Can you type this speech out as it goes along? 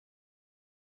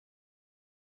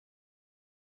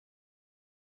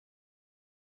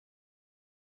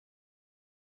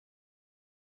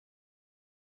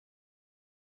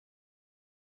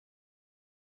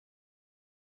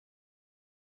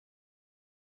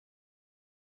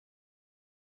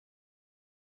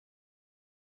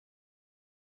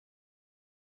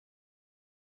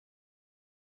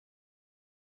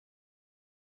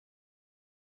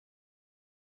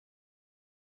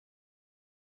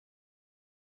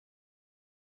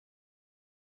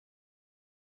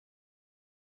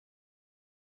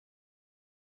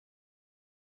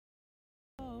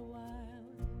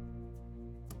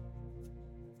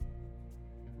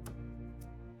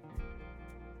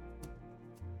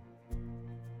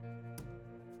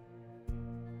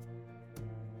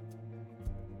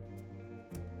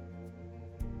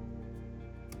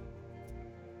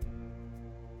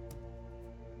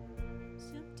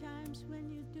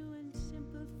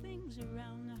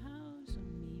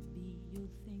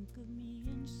of me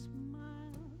and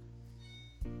smile.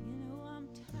 You know I'm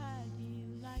tied to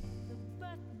you like the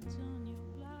buttons on your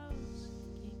blouse.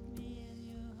 Keep me in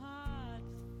your heart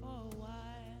for a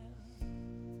while.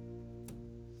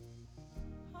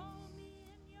 Hold me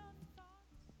in your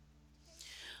thoughts.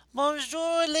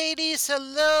 Bonjour, ladies.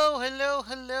 Hello, hello,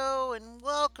 hello, and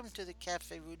welcome to the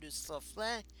Cafe Rue du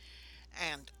Souffle.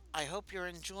 And I hope you're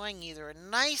enjoying either a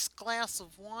nice glass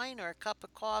of wine or a cup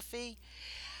of coffee.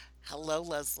 Hello,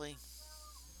 Leslie.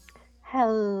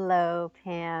 Hello,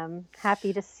 Pam.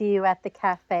 Happy to see you at the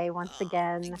cafe once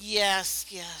again. Yes,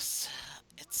 yes.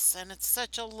 It's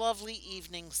such a lovely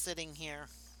evening sitting here.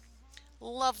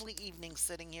 Lovely evening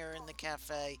sitting here in the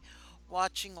cafe,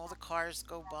 watching all the cars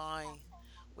go by,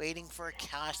 waiting for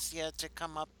Acacia to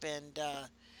come up and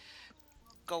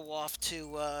go off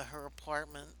to her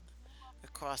apartment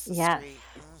across the Yes, street.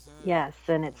 Hmm. yes,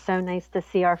 and it's so nice to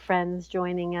see our friends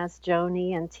joining us,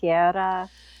 Joni and Tiara,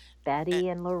 And, Betty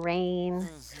and Lorraine.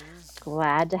 hmm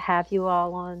Glad to have you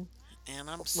all on and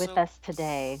I'm with so us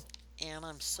today. and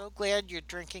I'm so glad you're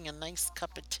drinking a nice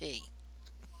cup of tea.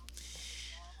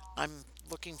 I'm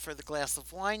looking for the glass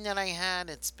of wine that I had.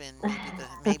 It's been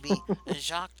maybe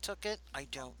Jacques took it. I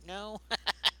don't know.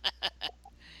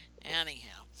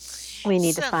 Anyhow, We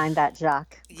need to so find that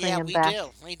Jacques. Bring yeah, him we back.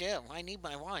 do. We do. I need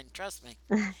my wine. Trust me.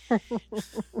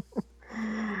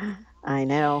 I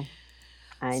know.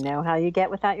 I So know how you get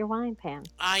without your wine, Pam.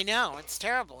 I know it's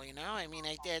terrible. I mean,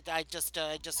 I did. I just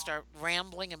start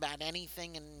rambling about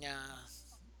anything, and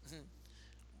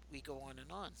we go on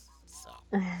and on. So,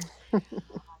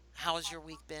 how has your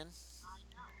week been?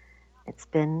 It's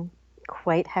been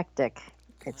quite hectic.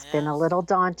 It's been Yeah. a little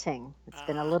daunting. It's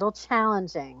been a Uh, little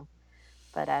challenging.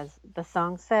 But as the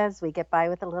song says, we get by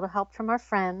with a little help from our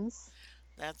friends.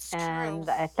 that's true. And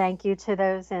I thank you to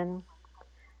those in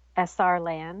SR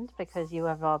land because you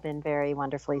have all been very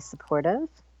wonderfully supportive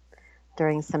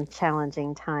during some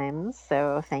challenging times.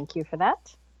 So thank you for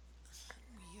that.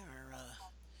 We are.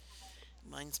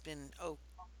 Mine's been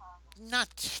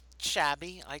not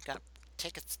shabby. I got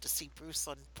tickets to see Bruce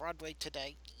on Broadway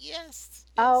today. Yes,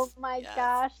 Oh yes, my yes.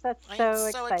 gosh, that's I am so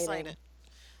so excited. exciting.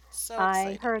 So I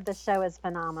excited. heard the show is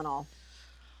phenomenal.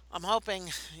 I'm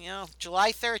hoping,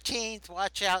 July 13th.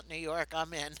 Watch out, New York.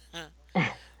 I'm in.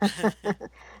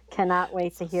 Cannot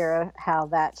wait to hear how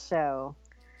that show.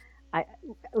 I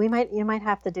we might you might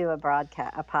have to do a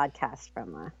podcast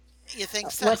from You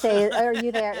think so? what day are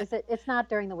you there? Is it? It's not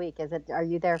during the week, is it? Are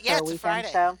you there for Yeah, a it's a weekend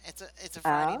Friday. show? It's a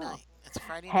Friday Oh, night. It's a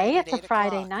Friday night hey, at it's a eight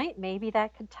Friday o'clock. night. Maybe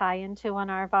that could tie into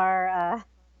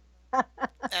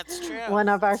That's true. one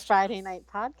of our That's true. Friday night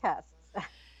podcasts.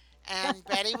 And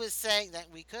Betty was saying that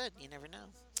we could. You never know.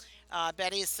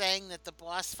 Betty is saying that the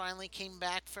boss finally came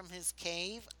back from his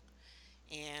cave,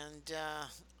 and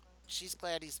she's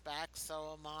glad he's back.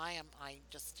 So am I.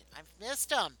 I've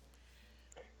missed him.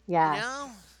 You Yes,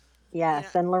 know. You know.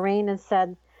 yes. And Lorraine has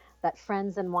said that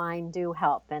friends and wine do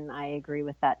help, and I agree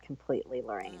with that completely,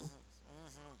 Lorraine.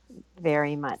 Hmm.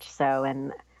 Very much so.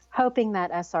 And hoping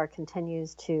that SR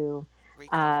continues to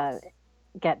Recover. uh,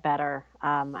 get better.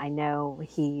 I know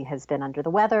he has been under the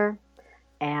weather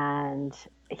and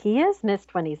he is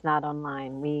missed when he's not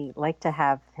online. We like to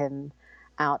have him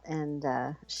out and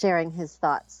sharing his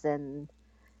thoughts and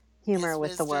humor His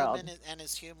with the wisdom world. and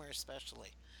his humor, especially.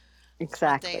 That's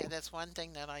one thing. Exactly. That's one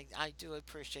thing that I do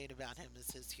appreciate about him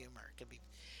is his humor. It can be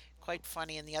quite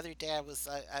funny. And the other day I was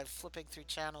flipping through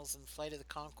channels and Flight of the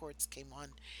Concords came on,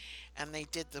 and they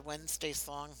did the Wednesday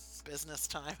song "Business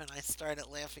Time," and I started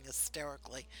laughing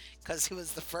hysterically because he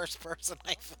was the first person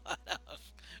I thought of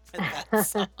with that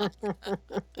song.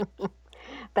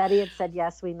 Betty had said,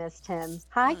 yes, we missed him.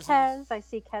 Hi, Hmm. Kez. I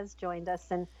see Kez joined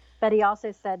us. And Betty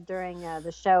also said during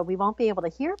the show, we won't be able to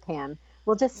hear Pam.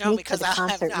 We'll just No, sneak to because the I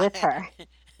have concert not. with her.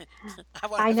 I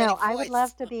won't I have any know. I would voice.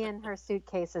 love to be in her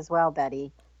suitcase as well,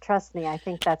 Betty. Trust me, I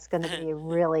think that's going to be a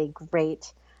really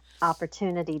great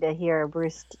opportunity to hear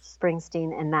Bruce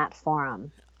Springsteen in that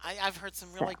forum. I've heard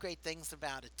some So, really great things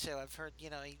about it too. I've heard,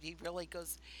 he really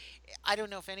goes. I don't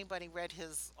know if anybody read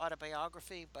his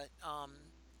autobiography, but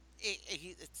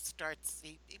it starts.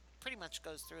 He pretty much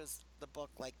goes through the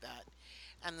book like that,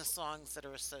 and the songs that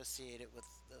are associated with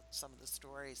some of the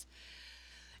stories.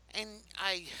 And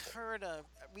I heard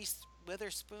Reese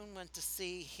Witherspoon went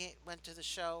to the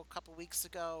show a couple weeks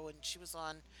ago, and she was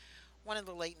on one of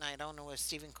the late night. I don't know, if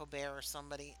Stephen Colbert or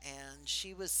somebody, and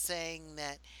she was saying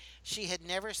that she had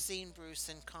never seen Bruce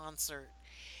in concert,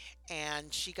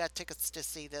 and she got tickets to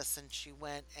see this, and she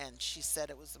went, and she said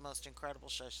it was the most incredible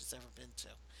show she's ever been to.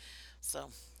 So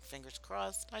fingers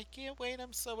crossed. I can't wait.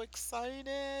 I'm so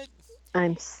excited.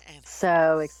 I'm And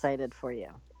so excited for you.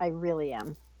 I really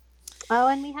am. Oh,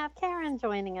 and we have Karen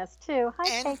joining us too. Hi,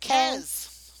 And KK.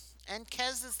 Kez. And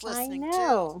Kez is I listening too.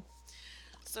 know.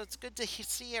 So it's good to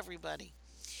see everybody.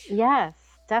 Yes,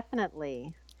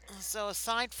 definitely. So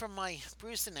aside from my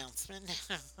Bruce announcement,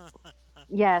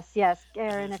 Yes, yes.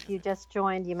 Karen, if you just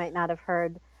joined, you might not have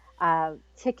heard.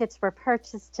 Tickets were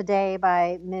purchased today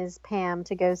by Ms. Pam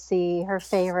to go see her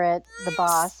favorite, the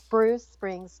boss, Bruce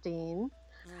Springsteen.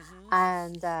 hmm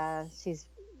And she's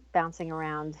bouncing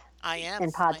around in I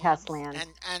am, podcast land.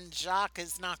 and Jacques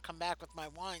has not come back with my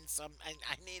wine, so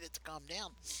I needed to calm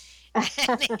down.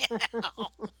 Anyhow,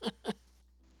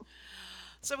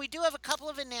 so we do have a couple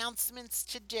of announcements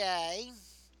today.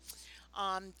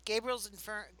 Gabriel's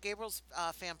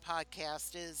fan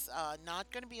podcast is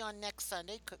not going to be on next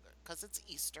Sunday because it's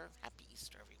Easter. Happy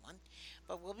Easter, everyone!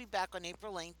 But we'll be back on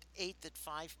April 8th at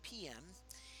 5 p.m.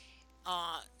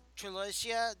 Uh,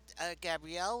 Trilogia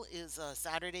Gabrielle is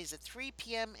Saturdays at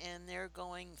 3 p.m. and they're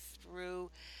going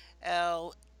through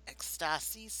El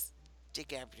Ecstasis de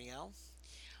Gabriel.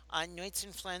 On Noits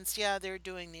Influencia, they're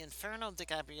doing the Inferno de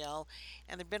Gabriel,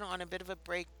 and they've been on a bit of a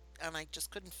break, and I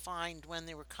just couldn't find when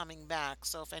they were coming back.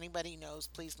 So if anybody knows,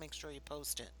 please make sure you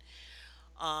post it.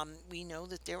 We know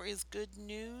that there is good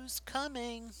news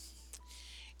coming,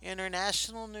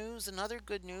 international news, and other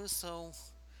good news. So,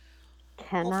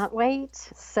 hope, Cannot wait.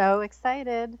 So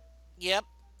excited. yep,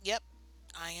 yep,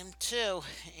 I am too,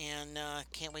 and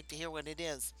can't wait to hear what it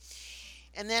is.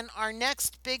 And then our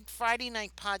next big Friday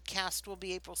night podcast will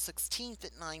be April 16th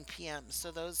at 9 p.m.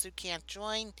 So those who can't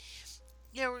join,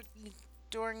 yeah,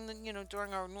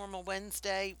 during our normal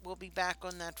Wednesday, we'll be back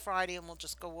on that Friday and we'll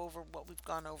just go over what we've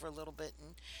gone over a little bit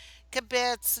and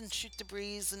kibitz and shoot the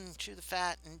breeze and chew the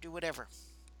fat and do whatever.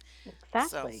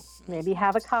 So, Exactly. Maybe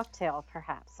have a cocktail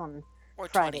perhaps on or Friday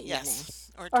 20, evening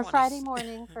yes, or or 20. Friday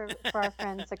morning for our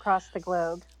friends across the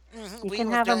globe. You We can will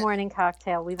have a do. morning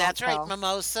cocktail. We won't That's right, tell.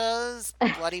 mimosas,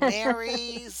 Bloody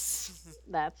Marys.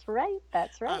 That's right.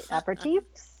 That's Uh right. huh.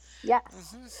 Aperitifs. Yes.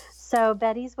 hmm So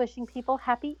Betty's wishing people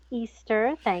happy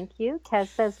Easter. Thank you. Kez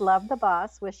says, love the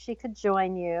boss. Wish she could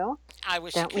join you. I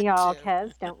wish you Don't we could all, too.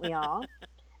 Kez? Don't we all?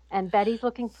 And Betty's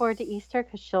looking forward to Easter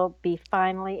because she'll be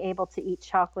finally able to eat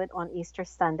chocolate on Easter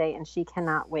Sunday and she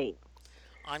cannot wait.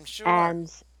 I'm sure.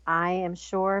 And I am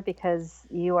sure because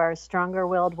you are a stronger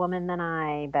willed woman than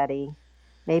I, Betty.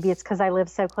 Maybe it's because I live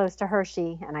so close to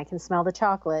Hershey and I can smell the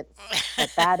chocolate,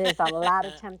 but that is a lot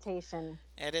of temptation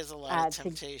It is a lot of to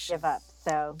temptation. give up.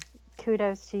 So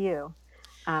kudos to you.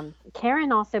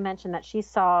 Karen also mentioned that she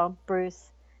saw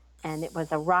Bruce and it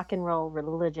was a rock and roll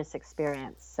religious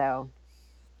experience. So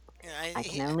Yeah, I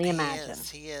can only he is. imagine.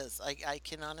 He is. I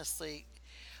can honestly.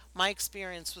 My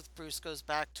experience with Bruce goes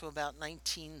back to about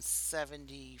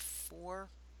 1974.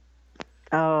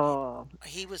 He, Oh,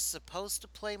 he was supposed to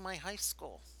play my high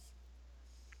school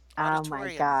oh my auditorium,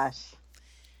 gosh.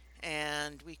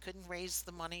 and we couldn't raise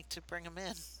the money to bring him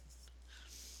in.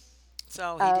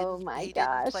 So Oh my he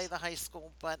didn't play gosh. the high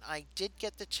school, but I did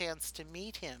get the chance to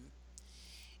meet him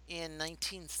in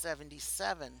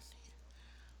 1977.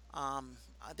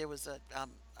 There was a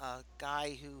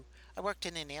guy who I worked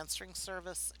in an answering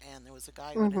service, and there was a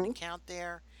guy who had an Mm-hmm. account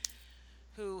there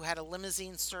who had a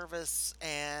limousine service,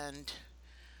 and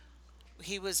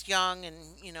he was young, and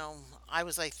I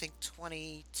was, I think,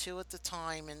 22 at the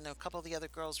time, and a couple of the other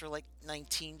girls were like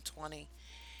 19, 20,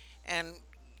 and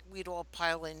we'd all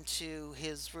pile into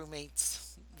his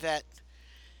roommate's vet,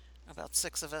 about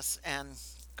six of us, and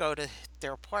go to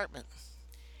their apartment.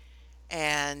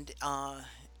 And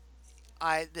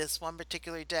I this one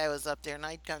particular day I was up there and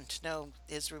I'd gotten to know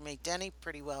his roommate Denny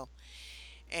pretty well,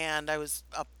 and I was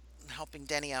up helping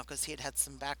Denny out because he had had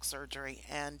some back surgery,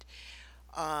 and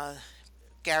uh,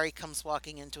 Gary comes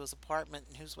walking into his apartment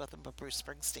and who's with him but Bruce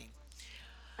Springsteen.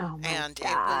 Oh my And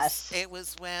gosh. it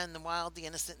was when The Wild, the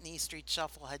Innocent, and the E Street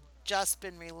Shuffle had just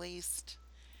been released,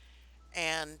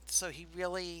 and so he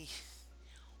really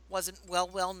wasn't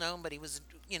well known, but he was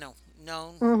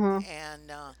known, Mm-hmm.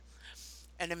 and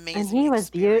an And amazing he was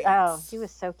beautiful. Oh, he experience.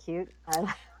 was so cute.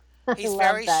 I He's love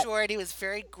very that. short. He was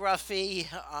very gruffy.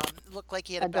 Looked like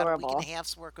he had about a week and a Adorable.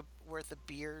 half's worth of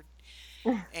beard.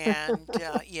 And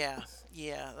yeah,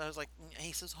 yeah. I was like,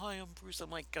 he says, "Hi, I'm Bruce."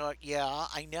 I'm like, "Yeah,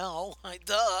 I know, I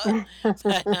duh."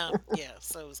 But yeah,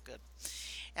 so it was good.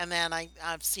 And then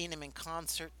I've seen him in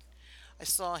concert. I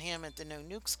saw him at the No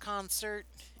Nukes concert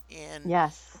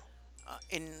Yes.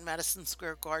 in Madison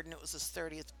Square Garden. It was his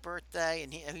 30th birthday,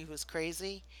 and he was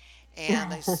crazy.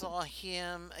 And I saw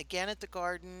him again at the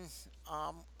Garden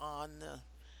on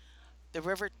the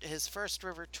river, his first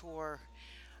river tour,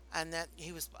 and that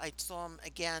he was. I saw him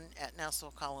again at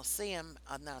Nassau Coliseum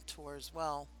on that tour as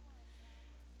well.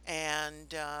 And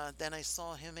then I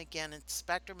saw him again at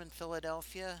Spectrum in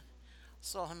Philadelphia.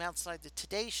 Saw him outside the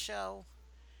Today Show,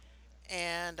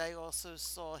 and I also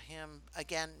saw him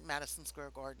again Madison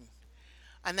Square Garden.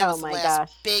 And that Oh was the my last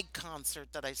gosh. big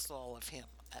concert that I saw of him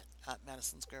at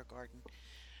Madison Square Garden.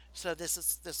 So this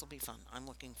will be fun. I'm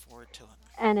looking forward to it.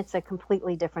 And it's a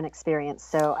completely different experience.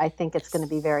 So I think it's going to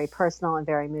Yes. be very personal and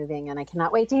very moving. And I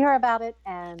cannot wait to hear about it.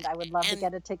 And I would love to And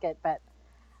get a ticket, but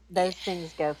yeah, those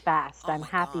things go fast. oh I'm my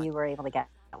happy God. you were able to get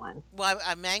one. Well,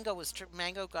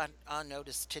 Mango got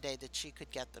notice today that she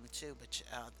could get them too, but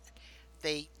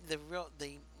they the real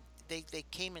they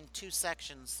came in two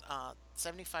sections,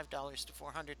 $75 to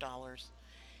 $400,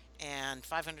 and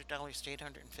 $500 to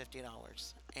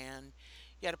 $850, and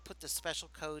you had to put the special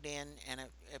code in, and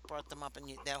it brought them up, and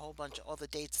that whole bunch of all the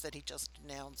dates that he just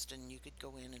announced, and you could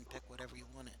go in and pick whatever you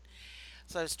wanted.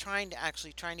 So I was trying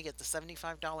to get the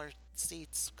 $75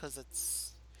 seats because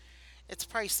it's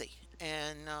pricey,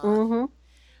 and Hmm.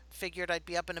 figured I'd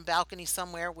be up in a balcony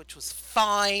somewhere, which was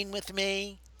fine with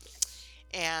me.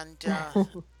 And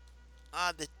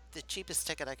the cheapest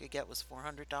ticket I could get was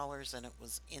 $400, and it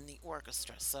was in the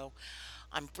orchestra. So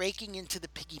I'm breaking into the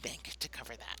piggy bank to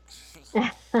cover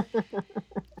that.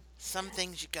 Some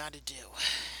things you got to do.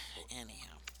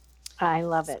 Anyhow. I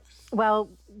love it. Well,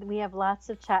 we have lots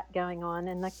of chat going on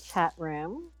in the chat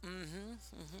room.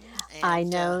 I And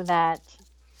know that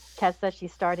Tessa,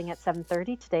 she's starting at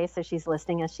 7:30 today, so she's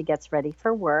listening as she gets ready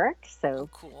for work. oh, So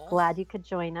cool. glad you could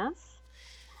join us.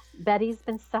 Betty's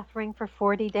been suffering for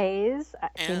 40 days.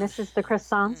 She And misses the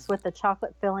croissants with the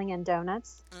chocolate filling and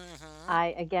donuts. mm-hmm.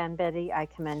 I, again, Betty, I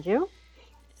commend you.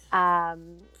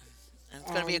 Um, And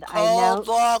it's going to be a and I cold, know,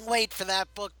 long wait for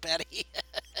that book, Betty.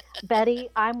 Betty,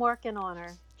 I'm working on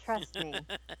her. Trust me.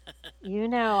 You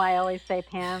know, I always say,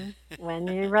 Pam, when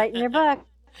you're writing your book,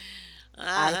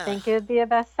 I uh-huh. think it would be a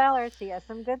bestseller. She has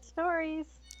some good stories.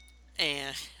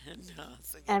 And no,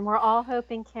 And we're all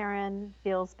hoping Karen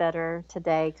feels better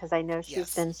today because I know she's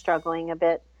yes, been struggling a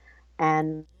bit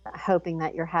and hoping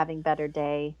that you're having better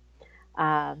day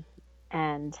uh,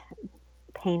 and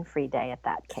pain-free day at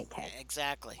that, KK.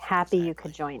 exactly, Happy you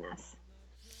could exactly. join us.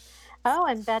 Oh,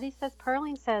 and Betty says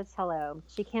Perling says hello.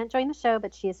 She can't join the show,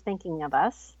 but she is thinking of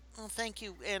us. Well, thank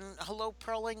you, and hello,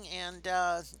 Perling, and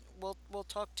we'll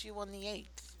talk to you on the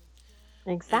 8th.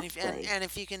 And Exactly.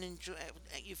 if you can enjoy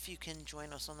if you can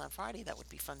join us on that Friday, that would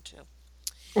be fun too.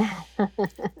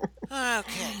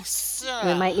 Okay,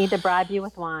 We so might need to bribe you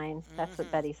with wine. That's what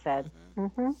hmm Betty said.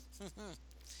 Hmm.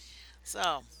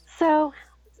 so So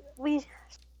we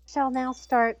shall now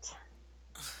start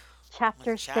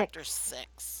with chapter chapter 6.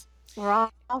 6. We're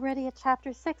already at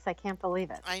chapter 6. I can't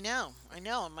believe it. I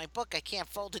know. In my book, I can't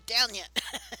fold it down yet.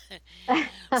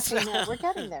 I So know. We're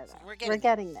getting there, though. we're We're getting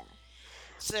there. getting there.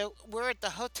 So we're at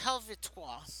the Hotel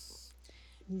Victoire,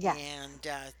 Yes. and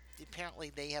apparently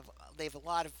they have a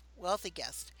lot of wealthy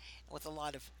guests with a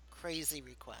lot of crazy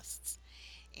requests,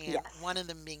 and one Yes. of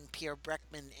them being Pierre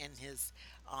Breckman and his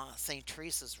St.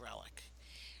 Teresa's relic.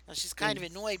 Now she's kind of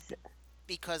annoyed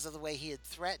because of the way he had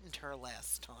threatened her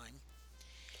last time,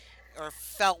 or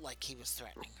felt like he was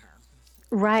threatening her,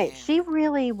 Right. and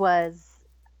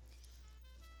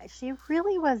She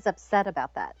really was upset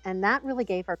about that. And that really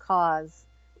gave her cause.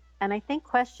 And I think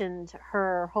questioned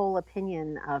her whole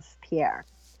opinion of Pierre.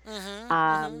 mm-hmm.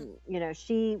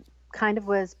 She kind of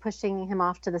was pushing him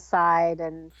off to the side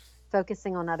and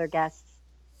focusing on other guests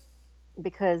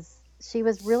because she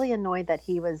was really annoyed that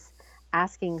he was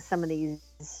asking some of these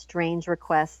strange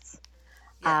requests.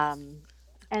 Yeah, Um,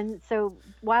 and so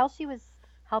while she was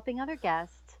helping other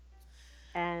guests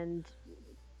and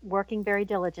working very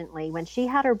diligently, when she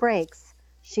had her breaks,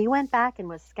 she went back and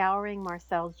was scouring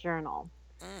Marcel's journal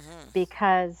mm-hmm.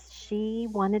 because she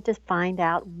wanted to find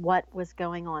out what was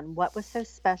going on, what was so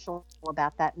special about that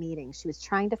meeting. She was trying to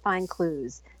find clues,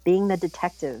 being the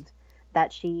detective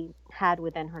that she had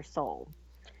within her soul.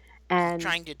 And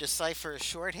Trying to decipher a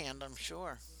shorthand, I'm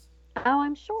sure. oh,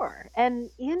 I'm sure. And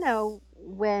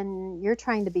when you're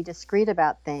trying to be discreet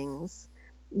about things,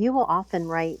 you will often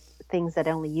write things that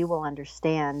only you will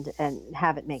understand and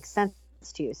have it make sense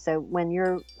to you. So when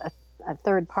you're a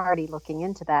third party looking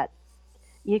into that,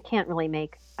 you can't really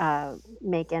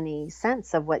make any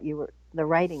sense of what the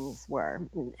writings were.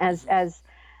 As Mm-hmm. as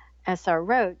SR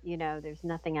wrote, there's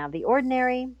nothing out of the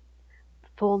ordinary.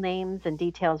 Full names and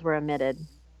details were omitted.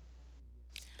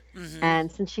 Mm-hmm.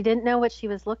 And since she didn't know what she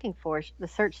was looking for, the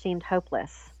search seemed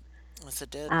hopeless. Yes,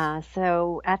 it did.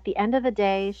 So at the end of the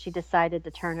day, she decided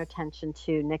to turn her attention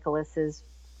to Nicholas's,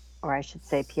 or I should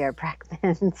say Pierre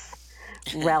Brackman's,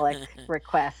 relic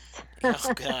request.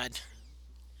 Oh God.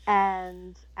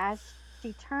 And as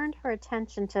she turned her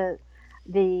attention to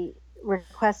the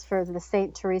request for the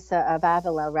Saint Teresa of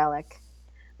Avila relic,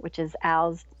 which is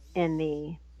housed in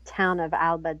the town of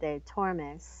Alba de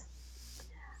Tormes.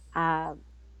 Uh,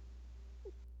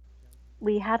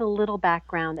 we had a little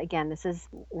background. Again, this is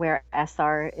where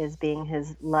SR is being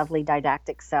his lovely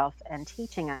didactic self and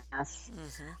teaching us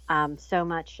Mm-hmm. so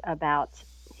much about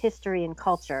history and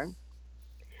culture.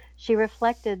 She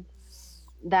reflected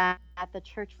that the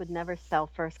church would never sell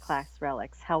first class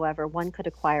relics. However, one could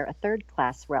acquire a third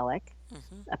class relic,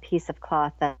 Mm-hmm. a piece of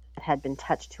cloth that had been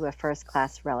touched to a first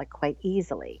class relic, quite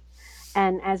easily.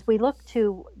 And as we look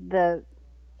to the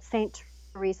St.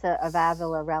 Teresa of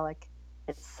Avila relic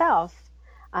itself,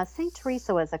 St.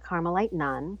 Teresa was a Carmelite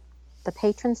nun, the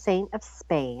patron saint of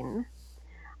Spain,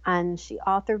 and she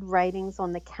authored writings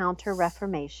on the Counter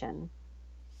Reformation,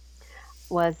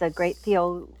 was a great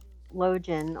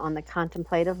theologian on the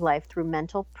contemplative life through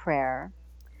mental prayer,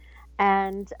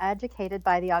 and educated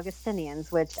by the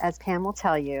Augustinians, which, as Pam will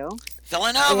tell you,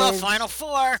 Villanova, is Final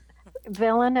Four.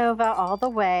 Villanova all the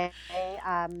way.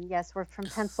 Yes, we're from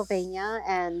Pennsylvania,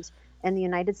 and in the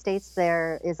United States,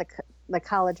 there is the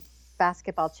college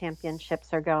basketball championships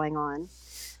are going on,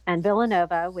 and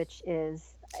Villanova, which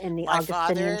is in the My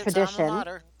Augustinian father's alma tradition.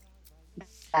 mater.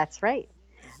 That's right.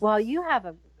 Hmm. Well, you have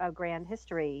a grand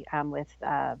history with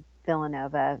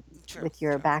Villanova True, with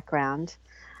your true, background.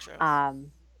 true.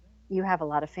 Um, you have a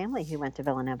lot of family who went to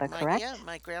Villanova, Yeah, correct?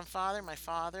 my grandfather, my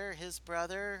father, his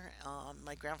brother.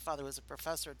 My grandfather was a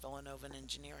professor at Villanova in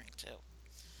engineering too.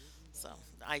 So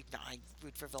I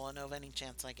root for Villanova any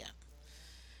chance I get.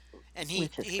 And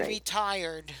Which is he great.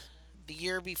 retired the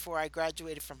year before I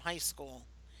graduated from high school.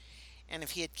 And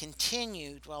if he had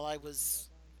continued while I was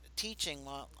teaching,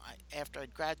 after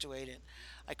I'd graduated,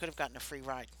 I could have gotten a free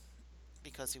ride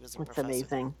because he was a It's professor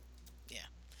there. amazing. Yeah.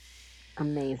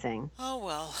 Amazing. Oh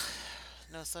well,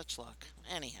 no such luck.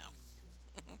 Anyhow,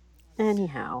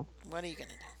 Anyhow, what are you gonna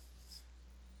do?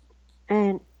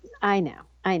 and I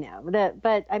know that,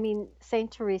 but I mean,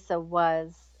 Saint Teresa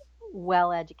was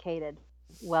well educated,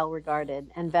 well regarded,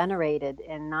 and venerated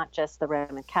in not just the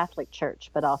Roman Catholic Church,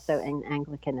 but also in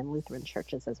Anglican and Lutheran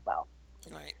churches as well.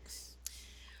 Right.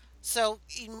 So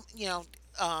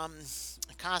um,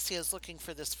 Cassia is looking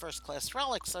for this first class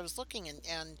relic. So I was looking,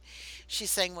 and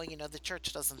she's saying, well, the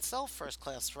church doesn't sell first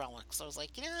class relics. So I was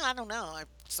like, I don't know.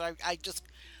 I just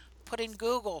put in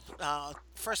Google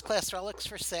first class relics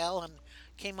for sale and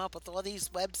came up with all these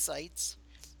websites.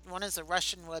 One is a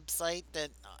Russian website that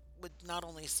would not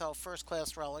only sell first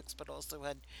class relics but also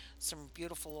had some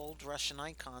beautiful old Russian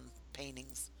icon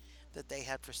paintings that they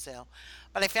had for sale.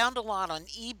 But I found a lot on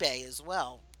eBay as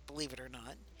well, believe it or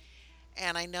not.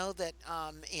 And I know that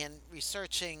in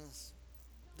researching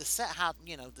the set, how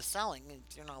the selling,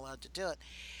 you're not allowed to do it.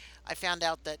 I found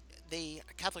out that the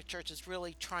Catholic Church is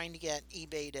really trying to get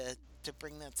eBay to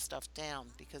bring that stuff down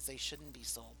because they shouldn't be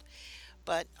sold.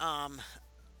 But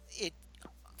it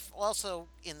also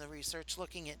in the research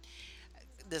looking at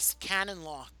this canon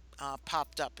law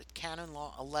popped up at Canon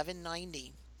Law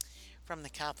 1190 from the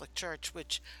Catholic Church,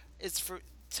 which is for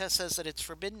says that it's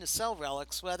forbidden to sell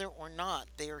relics whether or not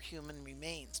they are human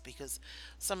remains because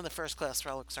some of the first class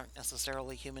relics aren't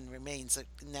necessarily human remains,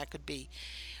 and that could be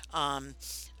um,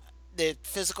 the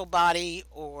physical body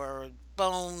or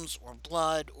bones or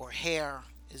blood or hair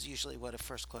is usually what a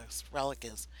first class relic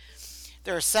is.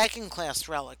 There are second class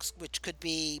relics, which could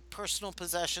be personal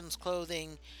possessions,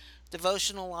 clothing,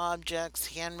 devotional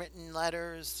objects, handwritten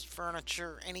letters,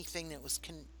 furniture, anything that was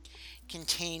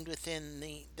contained within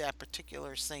that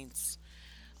particular saint's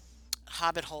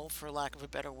hobbit hole, for lack of a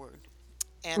better word.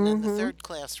 And then the Mm-hmm. third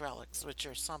class relics, which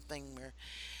are something where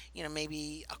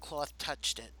maybe a cloth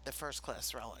touched it, the first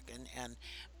class relic, and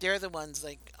they're the ones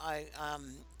like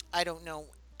I don't know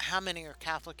how many are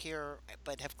Catholic here,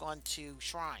 but have gone to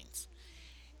shrines,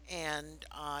 and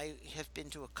I have been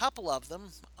to a couple of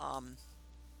them.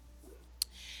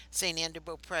 Saint Anne de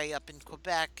Beaupré up in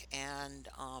Quebec, and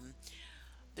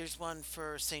there's one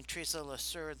for Saint Teresa La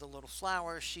Sur, the Little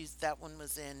Flower. That one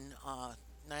was in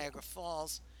Niagara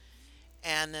Falls.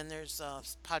 And then there's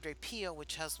Padre Pio,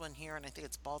 which has one here, and I think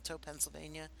it's Balto,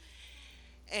 Pennsylvania.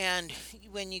 And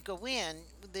when you go in,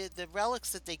 the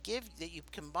relics that they give that you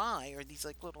can buy are these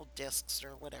like little discs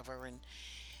or whatever, and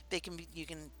they can be you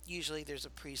can usually there's a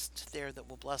priest there that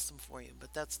will bless them for you,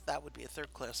 but that would be a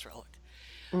third class relic.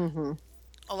 Mm-hmm.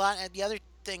 The other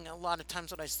thing a lot of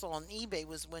times what I saw on eBay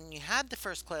was when you had the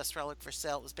first class relic for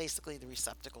sale, it was basically the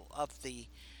receptacle of the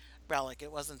relic.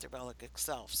 It wasn't the relic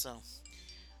itself. So,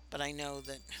 but I know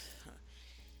that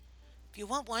if you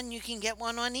want one, you can get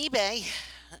one on eBay.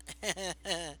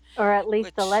 Or at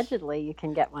least which allegedly you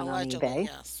can get one on allegedly, eBay.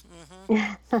 yes.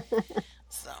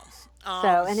 So, So,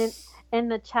 um, and in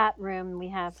the chat room, we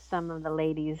have some of the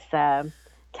ladies.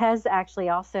 Kez actually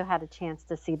also had a chance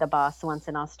to see the boss once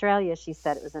in Australia. She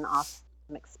said it was an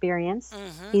awesome experience.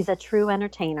 hmm He's a true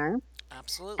entertainer.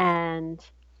 absolutely. And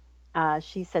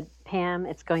she said, Pam,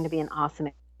 it's going to be an awesome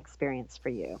experience for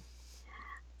you.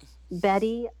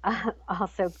 Betty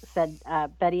also said,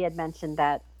 Betty had mentioned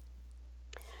that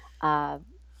uh,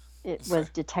 it was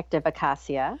Detective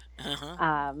Acacia. uh-huh.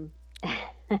 Um,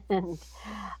 and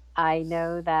I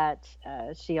know that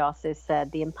she also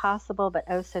said the impossible but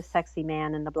oh so sexy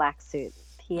man in the black suit,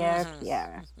 Pierre hmm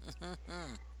Pierre.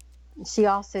 hmm She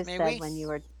also said Maybe. when you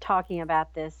were talking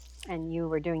about this and you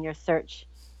were doing your search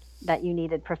that you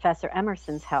needed Professor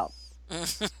Emerson's help.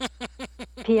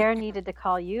 Pierre needed to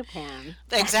call you, Pam.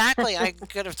 Exactly. I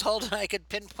could have told him I could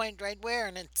pinpoint right where,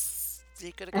 and it's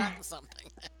he could have gotten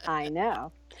something. I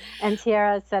know. And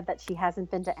Tiara said that she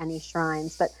hasn't been to any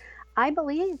shrines, but I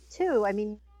believe too. I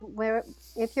mean, where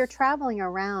if you're traveling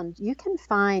around, you can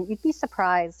find. You'd be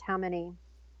surprised how many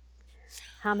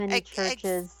Ex-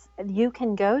 churches you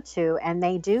can go to, and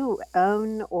they do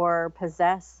own or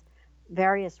possess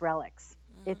various relics.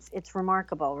 It's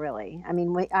remarkable, really. I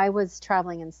mean, I was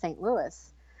traveling in St.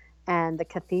 Louis, and the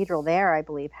cathedral there, I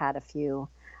believe, had a few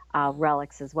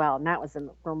relics as well, and that was a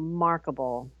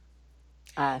remarkable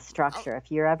oh, structure.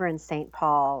 If you're ever in St.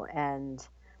 Paul and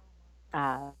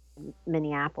uh,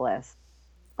 Minneapolis,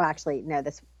 well, actually, no,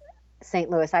 this St.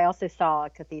 Louis. I also saw a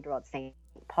cathedral at St.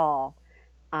 Paul,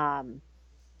 um,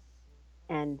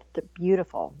 and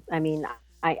beautiful. I mean,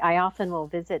 I often will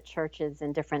visit churches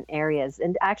in different areas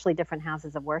and actually different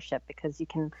houses of worship because you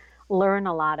can learn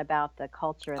a lot about the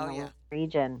culture in oh the yeah,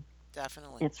 region.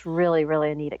 definitely. It's really,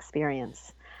 really a neat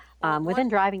experience. Well, Within one.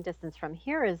 driving distance from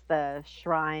here is the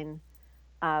shrine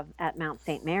at Mount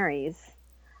St. Mary's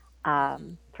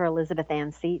hmm for Elizabeth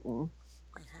Ann Seton.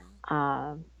 hmm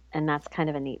And that's kind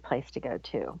of a neat place to go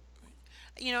to.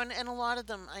 And a lot of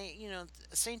them,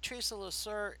 Saint Teresa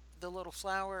Lisieux, the little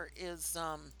flower, is.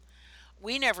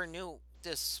 We never knew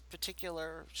this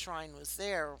particular shrine was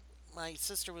there. My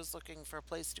sister was looking for a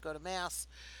place to go to mass.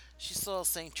 She saw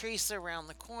St. Teresa around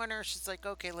the corner. She's like,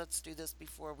 okay, let's do this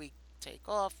before we take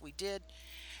off. We did,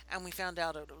 and we found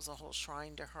out it was a whole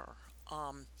shrine to her,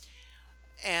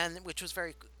 and which was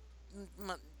very.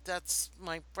 That's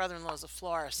my brother-in-law's a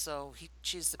florist, so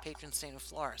she's the patron saint of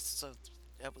florists, so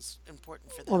that was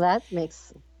important for Well, them. that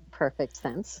makes perfect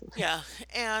sense. Yeah,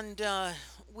 and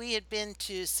we had been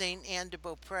to Saint Anne de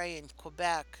Beaupré in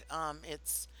Quebec.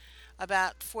 It's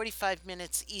about 45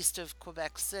 minutes east of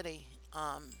Quebec City,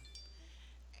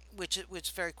 which is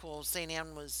very cool. Saint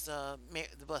Anne was the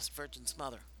Blessed Virgin's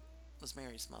mother, was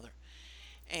Mary's mother,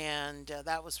 and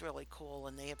that was really cool.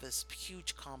 And they have this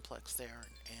huge complex there.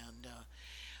 And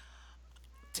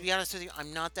to be honest with you,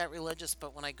 I'm not that religious,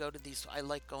 but when I go to these, I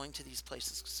like going to these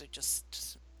places because they're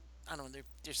just I don't know,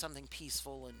 there's something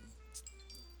peaceful and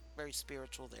very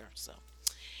spiritual there. So,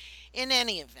 in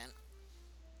any event,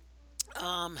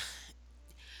 um,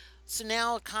 so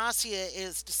now Acacia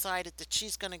is decided that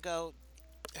she's going to go.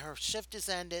 Her shift is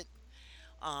ended.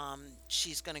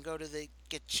 She's going to go to the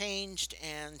get changed,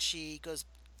 and she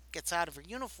gets out of her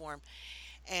uniform,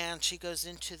 and she goes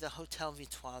into the Hotel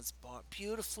Vitoise bar,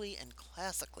 beautifully and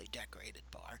classically decorated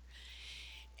bar,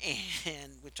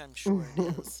 and which I'm sure it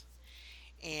is.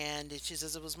 And she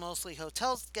says it was mostly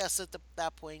hotel guests at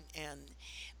that point, and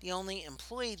the only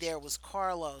employee there was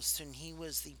Carlos, and he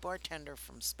was the bartender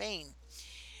from Spain.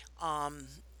 Um,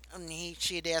 and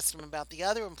she had asked him about the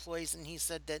other employees, and he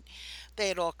said that they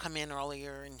had all come in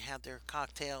earlier and had their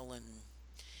cocktail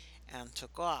and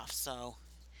took off. So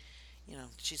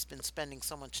she's been spending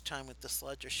so much time with the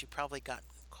sludger, she probably got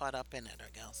caught up in it. I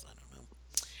guess I don't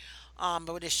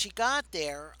know. But as she got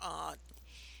there,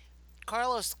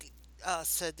 Carlos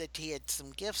said that he had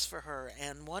some gifts for her,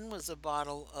 and one was a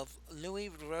bottle of Louis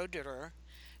Roederer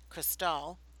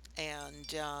Cristal,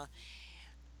 and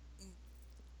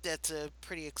that's a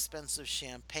pretty expensive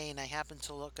champagne. I happened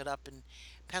to look it up in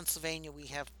Pennsylvania. We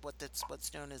have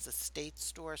what's known as a state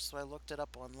store, so I looked it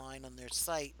up online on their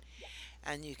site,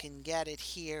 and you can get it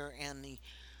here. And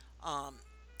um,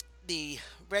 the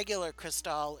regular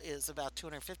Cristal is about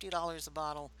 $250 a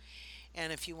bottle,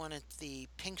 and if you wanted the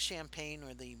pink champagne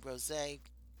or the rosé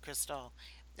Cristal,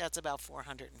 that's about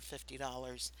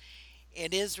 $450.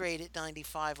 It is rated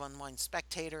 95 on Wine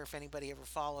Spectator. If anybody ever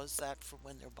follows that for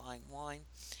when they're buying wine,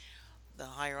 the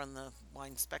higher on the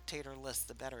Wine Spectator list,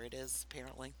 the better it is,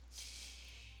 apparently.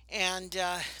 And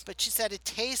but she said it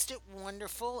tasted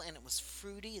wonderful and it was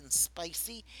fruity and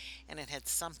spicy and it had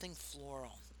something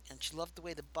floral. And she loved the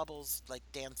way the bubbles like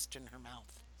danced in her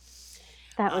mouth.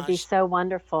 That would be Sh so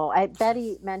wonderful.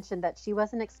 Betty mentioned that she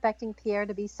wasn't expecting Pierre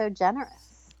to be so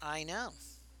generous. I know.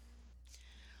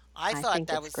 I I thought think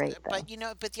that it's was, great, though. but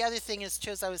but the other thing is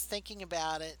too, as I was thinking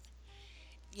about it,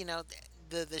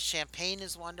 the champagne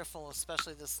is wonderful,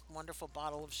 especially this wonderful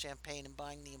bottle of champagne and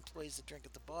buying the employees a drink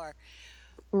at the bar.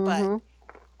 But Hmm.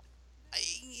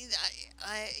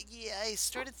 yeah, I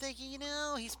started thinking,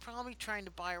 he's probably trying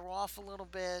to buy her off a little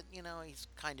bit. He's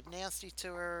kind of nasty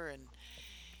to her, and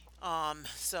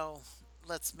so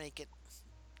let's make it.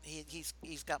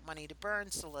 He's got money to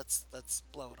burn, so let's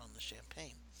blow it on the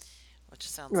champagne, which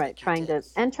sounds Right, like he did.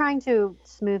 trying to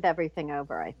smooth everything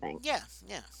over, I think. Yeah,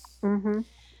 yeah. Hmm.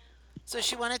 So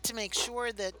she wanted to make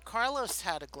sure that Carlos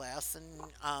had a glass,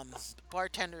 and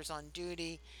bartenders on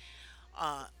duty.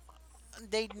 Uh,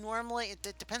 they normally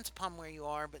it depends upon where you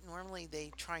are, but normally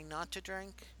they try not to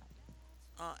drink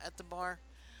at the bar.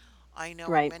 I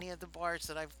know in Right. many of the bars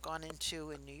that I've gone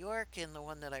into in New York and the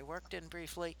one that I worked in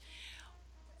briefly,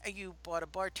 you bought a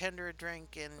bartender a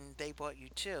drink and they bought you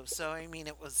two. So I mean,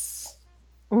 it was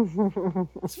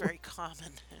very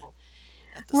common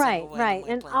at the Right, single white on right.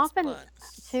 white And plains. often, But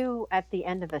too, at the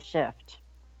end of a shift,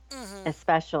 hmm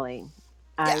especially,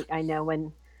 yeah, I know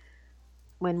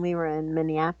when we were in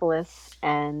Minneapolis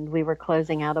and we were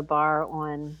closing out a bar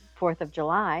on 4th of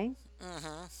July,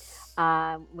 hmm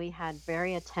we had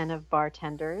very attentive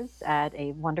bartenders at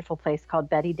a wonderful place called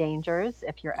Betty Dangers.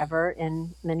 If you're hmm ever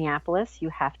in Minneapolis, you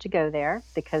have to go there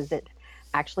because it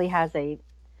actually has a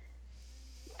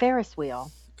Ferris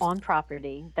wheel on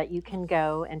property that you can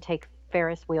go and take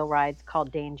Ferris wheel rides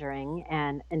called Dangering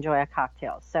and enjoy a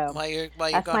cocktail. So while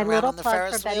you're that's my going around little on the plug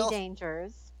for Ferris Betty wheel.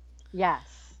 Dangers.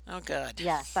 Yes. Oh, good.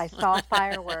 Yes, I saw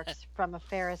fireworks from a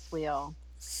Ferris wheel.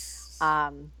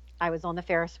 I was on the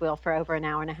Ferris wheel for over an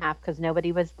hour and a half because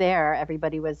nobody was there.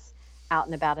 Everybody was out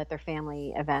and about at their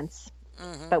family events.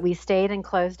 hmm But we stayed and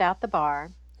closed out the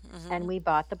bar and hmm we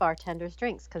bought the bartenders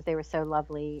drinks because they were so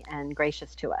lovely and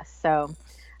gracious to us. So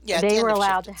Yeah, at the they were end of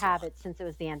allowed shift, to it's a have lot. it since it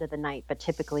was the end of the night, but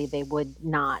typically they would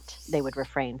not, they would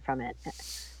refrain from it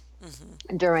hmm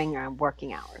during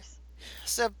working hours.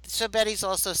 So Betty's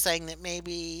also saying that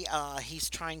maybe he's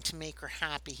trying to make her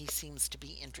happy. He seems to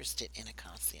be interested in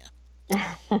Acacia.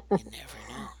 You never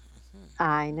know.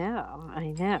 I know,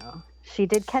 I know. She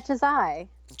did catch his eye,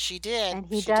 She did. and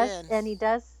She did. he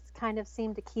does kind of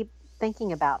seem to keep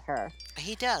thinking about her.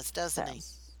 He does, doesn't So, he?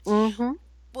 mm-hmm.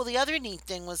 Well, the other neat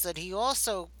thing was that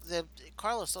the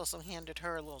Carlos also handed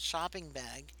her a little shopping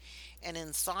bag, and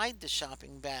inside the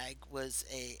shopping bag was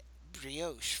a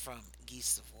brioche from Guy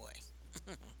Savoy.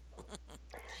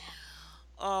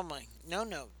 Oh my, no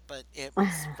note, but it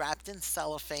was wrapped in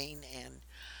cellophane, and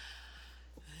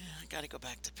I got to go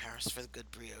back to Paris for the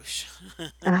good brioche.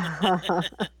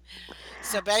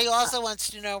 So Betty also wants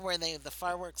to know, were they the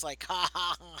fireworks like ha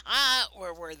ha ha ha,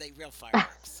 or were they real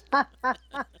fireworks?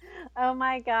 Oh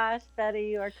my gosh, Betty,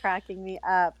 you are cracking me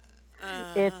up.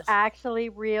 It's Uh, actually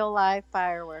real live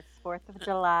fireworks, 4th of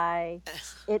July.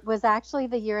 It was actually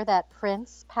the year that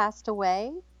Prince passed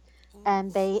away,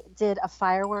 and ooh, they did a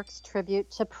fireworks tribute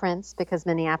to Prince because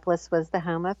Minneapolis was the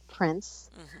home of Prince.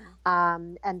 hmm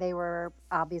And they were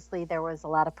obviously there was a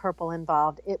lot of purple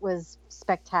involved. It was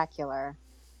spectacular.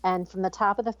 And from the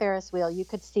top of the Ferris wheel, you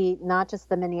could see not just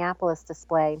the Minneapolis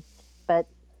display, but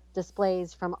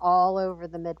displays from all over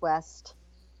the Midwest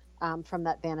from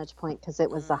that vantage point because it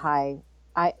was a mm, high.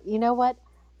 You know what?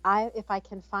 If I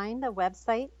can find the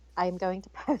website, I'm going to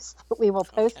post. We will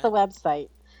post okay, the website.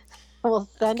 We'll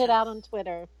send it okay, out on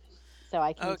Twitter so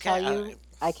I can tell okay, you.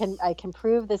 I can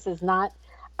prove this is not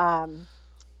um,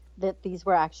 that these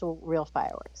were actual real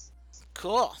fireworks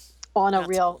cool. on a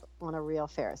That's cool. real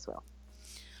Ferris wheel.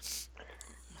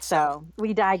 So So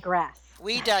we digress.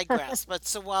 we digress. But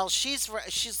so while she's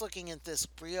looking at this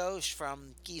brioche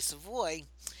from Guy Savoy,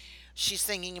 she's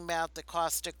thinking about the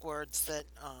caustic words that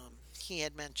he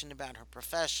had mentioned about her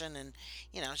profession, and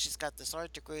she's got this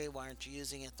art degree. Why aren't you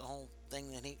using it? The whole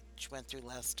thing that she went through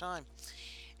last time,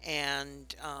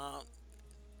 and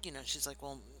she's like,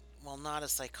 well, not a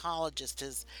psychologist.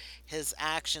 His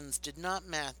actions did not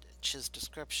match his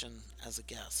description as a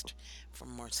guest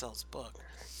from Marcel's book,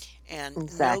 and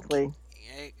no, Exactly.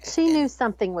 She knew and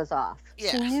something was off.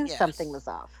 yeah, She knew yeah. something was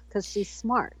off because she's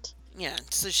smart. Yeah,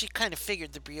 so she kind of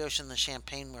figured the brioche and the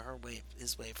champagne were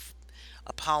his way of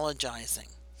apologizing.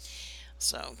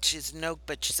 So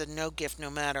but she said no gift, no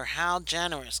matter how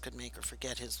generous, could make her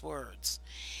forget his words.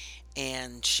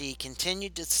 And she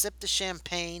continued to sip the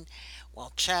champagne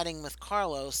while chatting with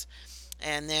Carlos,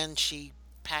 and then she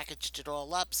packaged it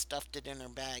all up, stuffed it in her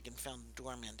bag, and found a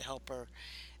doorman to help her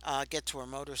get to her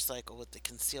motorcycle with the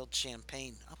concealed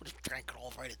champagne. I would have drank it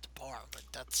all right at the bar, but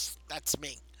that's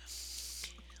me.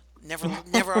 Never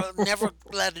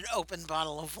let an open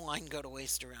bottle of wine go to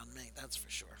waste around me. That's for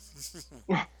sure.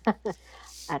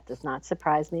 That does not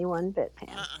surprise me one bit, Pam.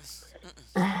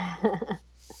 Uh-uh.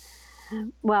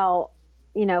 Well,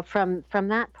 from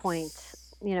that point,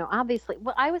 obviously,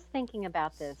 well, I was thinking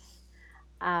about this,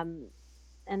 um,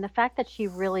 and the fact that she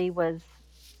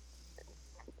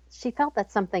felt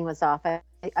that something was off.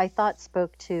 I thought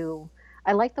spoke to.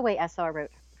 I like the way SR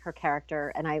wrote her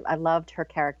character, and I loved her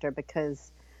character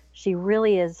because she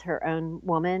really is her own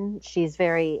woman. She's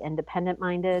very independent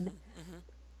minded, Hmm.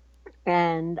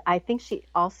 and I think she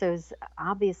also is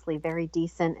obviously very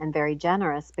decent and very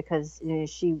generous because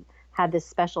she had this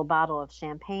special bottle of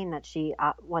champagne that she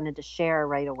wanted to share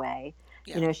right away.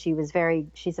 Yeah. She's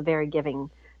a very giving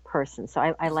person, so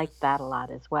I Hmm. liked that a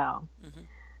lot as well. Hmm.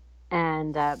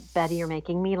 And Betty, you're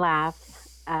making me laugh.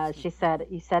 She said,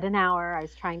 "You said an hour. I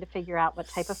was trying to figure out what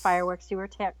type of fireworks you were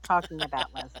talking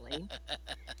about, Leslie."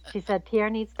 She said, "Pierre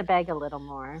needs to beg a little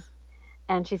more."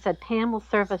 And she said, "Pam will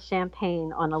serve us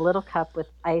champagne on a little cup with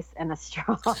ice and a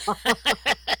straw."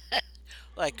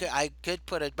 I could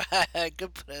put a I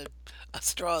could put a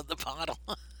straw in the bottle.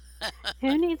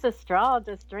 Who needs a straw?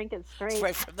 Just drink it It's straight.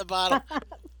 right from the bottle.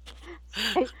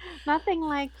 Straight. Nothing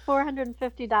like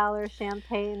 $450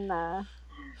 champagne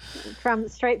from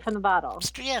straight from the bottle.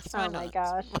 Yes, why Oh my not?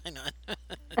 gosh. Why not?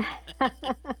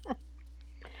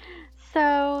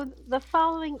 So the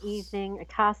following evening,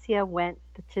 Acacia went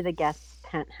to the guest's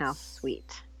penthouse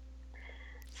suite.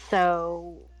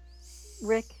 So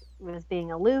Rick was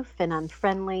being aloof and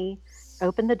unfriendly,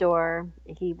 opened the door.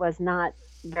 He was not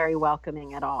very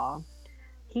welcoming at all.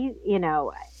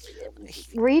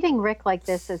 Reading Rick like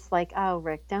this is like, oh,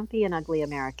 Rick, don't be an ugly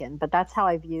American. But that's how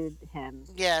I viewed him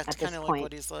Yeah, it's at kind this of like point.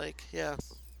 what he's like. Yeah.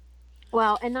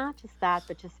 Well, and not just that,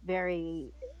 but just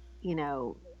very, you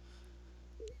know,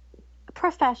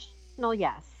 professional,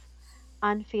 yes,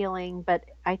 unfeeling, but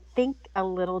I think a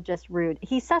little just rude.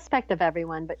 He's suspect of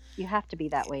everyone, but you have to be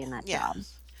that way in that Yeah. job.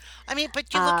 I mean,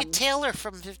 but you look at Um, Taylor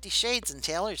from 50 Shades, and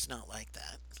Taylor's not like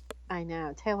that. I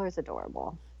know Taylor's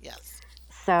adorable, Yes.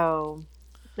 so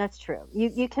that's true.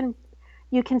 You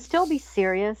can still be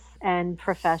serious and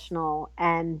professional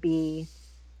and be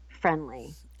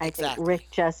friendly. I think Exactly.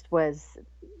 Rick just was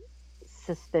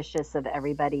suspicious of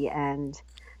everybody and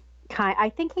I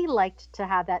think he liked to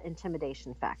have that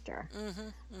intimidation factor. Hmm.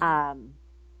 Hmm. Um,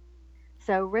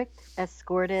 So Rick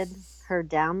escorted her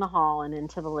down the hall and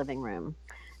into the living room.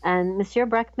 And Monsieur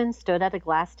Breckman stood at a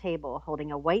glass table,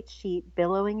 holding a white sheet,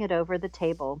 billowing it over the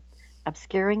table,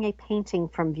 obscuring a painting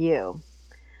from view.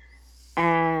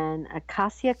 And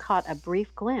Acacia caught a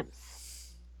brief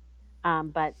glimpse,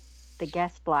 but the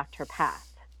guest blocked her path.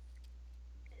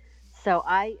 So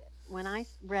when I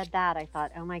read that, I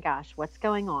thought, oh my gosh, what's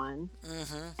going on?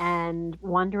 Hmm. And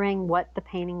wondering what the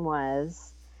painting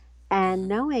was. And Hmm.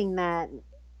 knowing that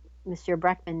Monsieur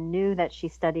Breckman knew that she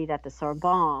studied at the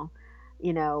Sorbonne,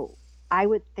 you know, I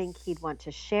would think he'd want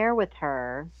to share with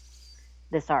her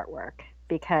this artwork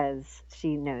because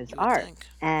she knows You would art think.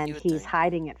 and You would he's think.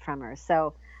 hiding it from her.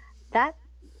 So that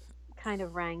kind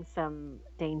of rang some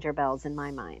danger bells in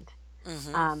my mind.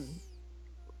 Hmm. Um,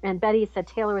 and Betty said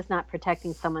Taylor was not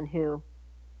protecting someone who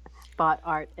bought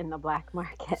art in the black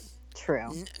market.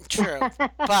 True. True.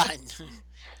 But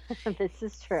This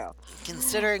is true.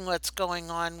 considering what's going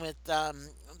on with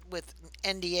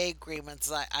NDA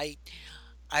agreements,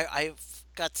 I've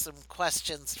got some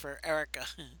questions for Erica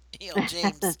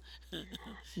James in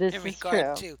This is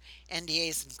regard true. to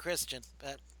NDAs and Christian,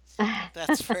 but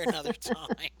that's for another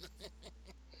time.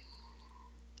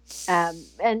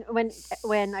 And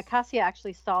when Acacia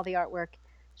actually saw the artwork,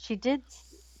 she did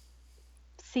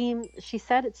she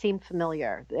said it seemed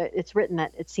familiar. It's written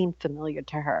that it seemed familiar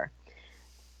to her.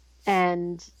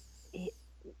 And he-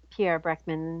 Pierre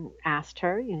Breckman asked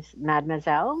her,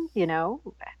 Mademoiselle,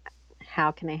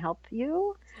 how can I help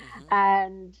you? Hmm.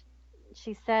 And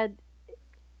she said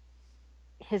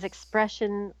his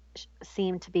expression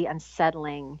seemed to be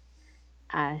unsettling.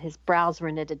 His brows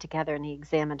were knitted together and he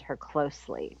examined her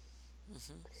closely.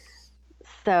 Hmm.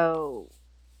 So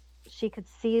she could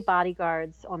see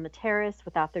bodyguards on the terrace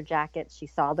without their jackets. She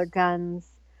saw their guns,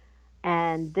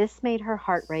 and this made her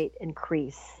heart rate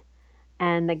increase.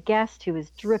 And the guest, who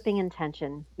was dripping in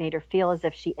tension, made her feel as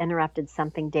if she interrupted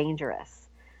something dangerous.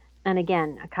 And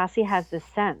again, Akasi has this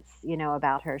sense,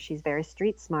 about her. She's very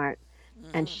street smart,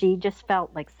 and Hmm. she just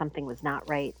felt like something was not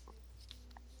right.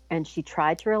 And she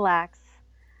tried to relax,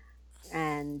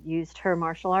 and used her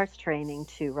martial arts training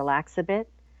to relax a bit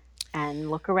and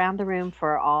look around the room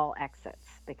for all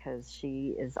exits because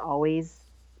she is always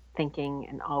thinking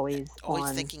and always Always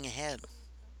on, thinking ahead.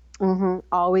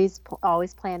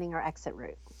 always planning her exit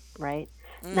route, right?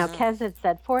 Now, Hmm. Kez had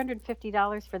said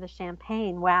 $450 for the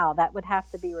champagne. Wow, that would have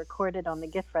to be recorded on the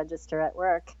gift register at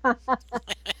work.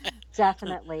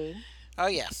 Definitely, Oh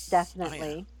yeah. Oh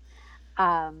yeah. definitely.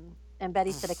 And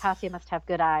Betty said Acacia must have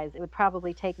good eyes. It would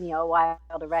probably take me a while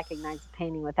to recognize a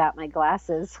painting without my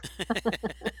glasses.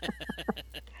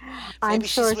 I'm Maybe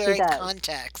she's sure she wearing does.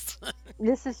 contacts.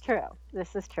 This is true.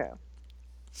 This is true.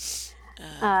 Uh,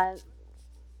 Uh,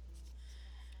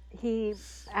 he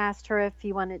asked her if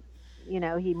he wanted,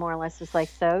 he more or less was like,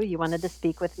 so you wanted to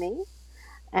speak with me?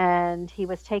 And he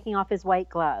was taking off his white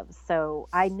gloves. So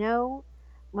I know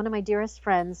one of my dearest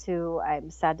friends, who I'm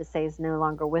sad to say is no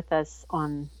longer with us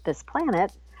on this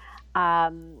planet,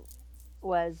 um,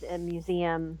 was a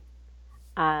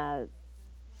uh,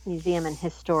 museum and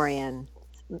historian,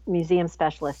 museum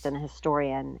specialist and a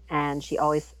historian, and she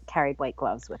always carried white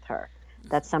gloves with her.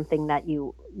 That's something that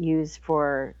you use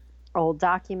for old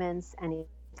documents, any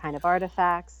kind of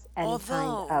artifacts, any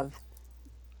kind of although,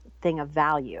 thing of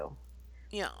value.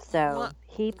 yeah, So what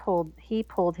he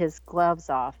pulled his gloves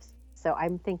off. So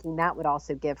I'm thinking that would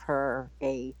also give her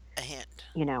a hint.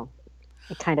 you know,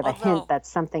 a kind of a hint Although that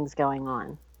something's going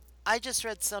on. I just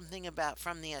read something about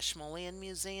from the Ashmolean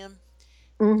Museum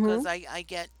Mm-hmm. because I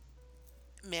get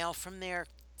mail from there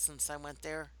since I went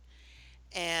there,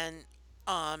 and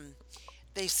um,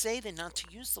 they say they're not to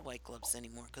use the white gloves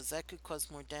anymore because that could cause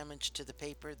more damage to the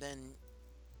paper than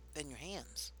your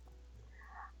hands,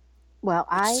 Well,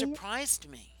 which I surprised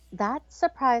me. that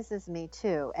surprises me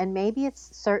too. And maybe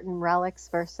it's certain relics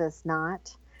versus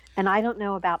not. And I don't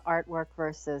know about artwork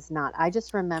versus not. I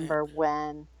just Yeah. remember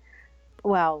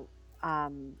well,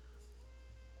 um,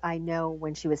 I know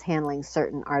when she was handling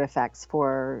certain artifacts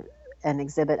for an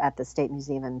exhibit at the State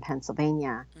Museum in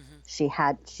Pennsylvania, Hmm. she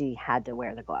had to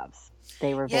wear the gloves.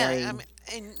 They were Yeah, I very mean,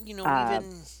 and uh,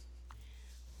 even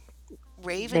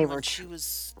they Raven were when she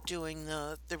was doing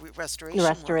the the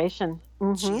restoration work, restoration.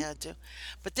 she Mm-hmm. had to.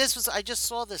 But this was I just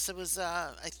saw this. It was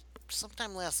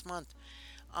sometime last month.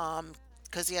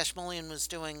 Because the Ashmolean was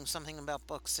doing something about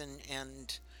books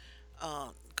and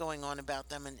going on about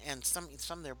them, and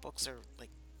some of their books are like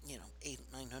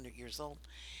 800-900 years old,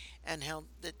 and how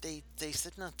that they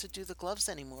said not to do the gloves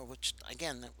anymore, which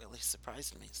again that really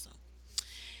surprised me. So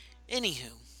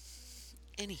anywho,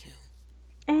 anywho,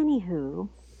 Anywho,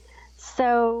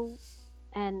 so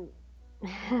and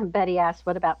Betty asked,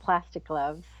 "What about plastic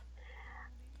gloves?"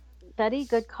 Betty,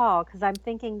 good call, because I'm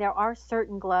thinking there are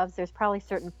certain gloves. There's probably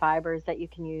certain fibers that you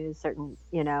can use, certain,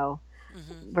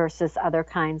 hmm versus other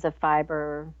kinds of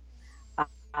fiber.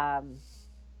 Um,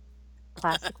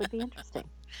 Plastic would be interesting.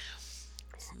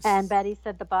 And Betty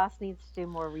said the boss needs to do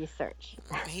more research.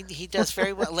 he does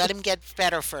very well. Let him get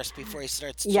better first before he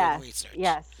starts doing Yes, research.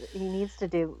 yes, he needs to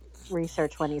do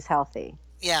research when he's healthy,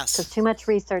 because Yes, too much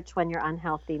research when you're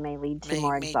unhealthy may lead to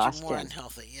more made you more exhaustion.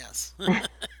 unhealthy. Yes.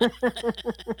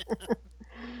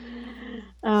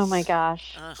 Oh my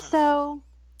gosh. Uh-huh. So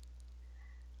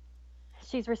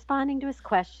she's responding to his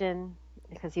question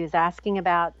because he was asking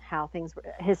about how things were,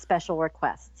 his special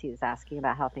requests. He was asking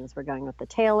about how things were going with the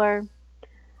tailor.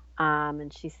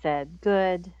 And she said,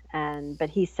 good. But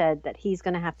he said that he's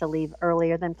going to have to leave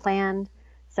earlier than planned.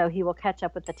 So he will catch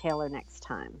up with the tailor next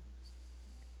time.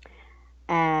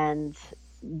 And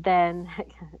then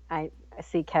I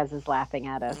see Kez is laughing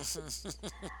at us.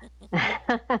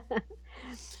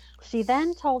 She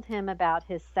then told him about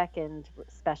his second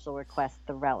special request,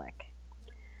 the relic.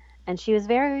 And she was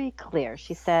very clear.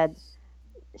 She said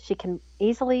she can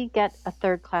easily get a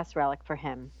third class relic for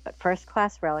him, but first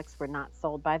class relics were not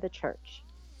sold by the church.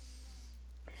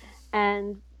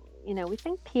 And, we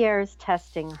think Pierre is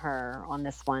testing her on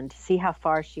this one to see how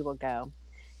far she will go.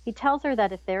 He tells her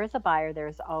that if there is a buyer, there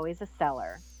is always a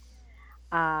seller.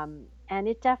 And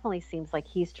it definitely seems like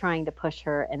he's trying to push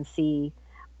her and see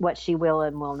what she will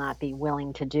and will not be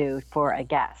willing to do for a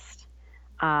guest.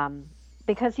 Um,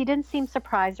 because he didn't seem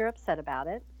surprised or upset about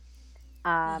it.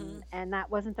 Hmm. And that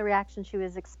wasn't the reaction she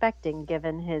was expecting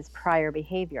given his prior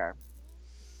behavior.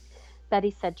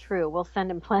 Betty said, "True. We'll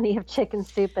send him plenty of chicken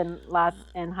soup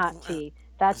and hot tea.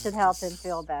 That should help him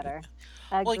feel better."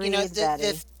 Well, Agreed,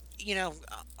 Betty.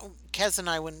 Kez and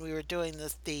I, when we were doing the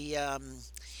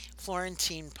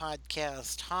Florentine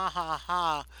podcast, ha ha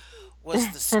ha, was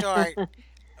the start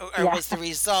or Yeah, was the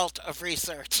result of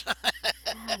research.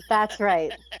 that's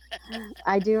right.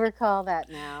 I do recall that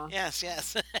now. Yes,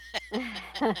 yes.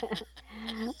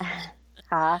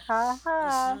 Ha ha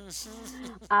ha.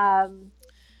 Um,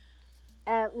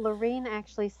 Lorene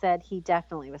actually said he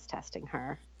definitely was testing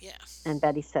her, Yeah. and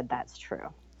Betty said that's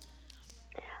true.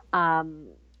 Um,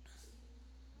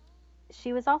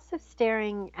 she was also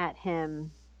staring at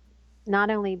him not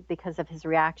only because of his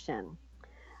reaction,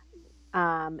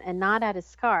 and not at his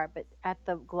scar, but at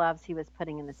the gloves he was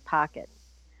putting in his pocket.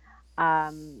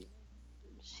 Um,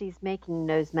 she's making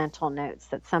those mental notes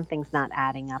that something's not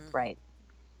adding up Hmm. right.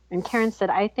 And Karen said,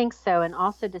 I think so, and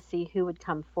also to see who would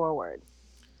come forward.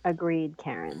 Agreed,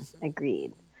 Karen. Hmm.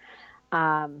 Agreed.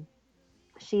 Um,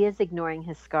 she is ignoring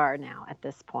his scar now at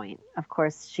this point. Of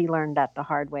course, she learned that the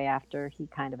hard way after he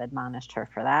kind of admonished her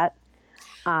for that.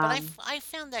 But Um, I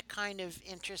found that kind of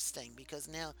interesting because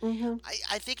now mhm.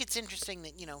 I think it's interesting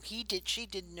that, she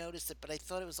did notice it, but I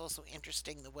thought it was also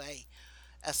interesting the way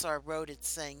SR wrote it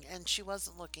saying, and she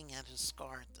wasn't looking at his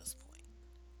scar at this point.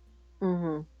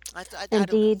 Mhm. I don't know.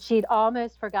 Indeed, she'd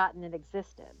almost forgotten it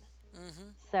existed. Hmm.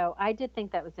 So I did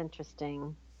think that was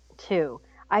interesting too.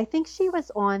 I think she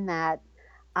was on that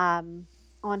um,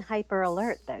 on hyper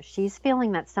alert though. She's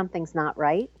feeling that something's not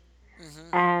right,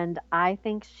 Hmm. and I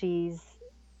think she's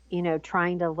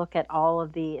trying to look at all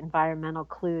of the environmental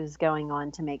clues going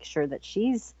on to make sure that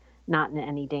she's not in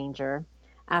any danger.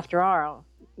 After Hmm. all,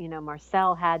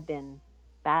 Marcel had been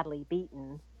badly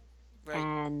beaten, Right.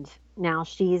 and now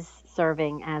she's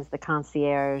serving as the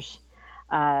concierge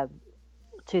uh,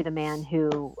 to the man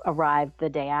who arrived the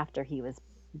day after Hmm.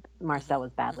 Marcel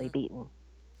was badly Hmm. beaten.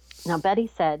 Now Betty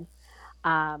said,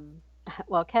 um,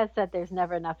 well, Kez said there's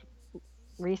never enough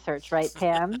research, right,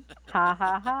 Pam? Ha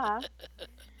ha ha.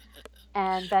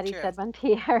 And Betty True. said when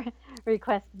Pierre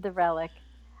requested the relic,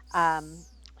 um,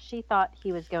 she thought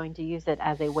he was going to use it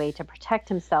as a way to protect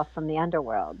himself from the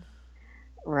underworld.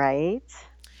 Right?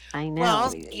 I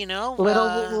know.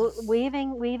 Well,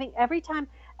 Weaving. Every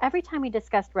time we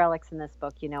discussed relics in this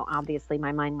book, obviously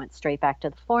my mind went straight back to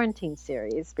the Florentine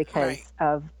series right. because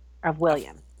of Of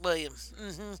William. William.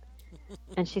 Hmm.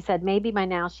 And she said maybe by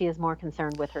now she is more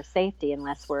concerned with her safety and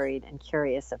less worried and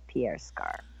curious of Pierre's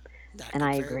scar. That And could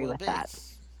I very agree well with be. that.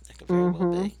 That could very well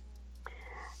Hmm. be.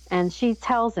 And she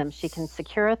tells him she can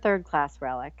secure a third class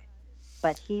relic,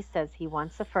 but he says he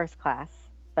wants a first class,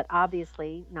 but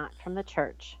obviously not from the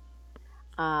church.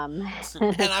 Um,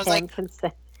 And as I was Pam like, can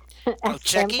say, go as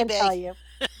check Pam can tell eBay.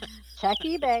 you, check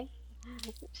eBay.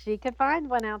 She could find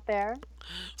one out there.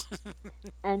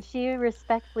 And she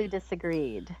respectfully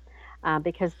disagreed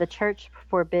because the church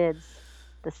forbids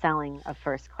the selling of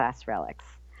first class relics.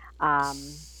 Um,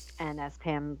 and as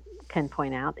Pam can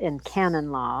point out, in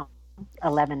canon law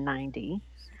 1190,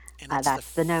 And it's the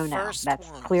that's the no no. first That's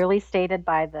one. clearly stated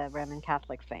by the Roman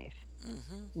Catholic faith.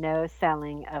 Hmm. No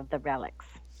selling of the relics.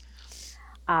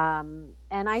 And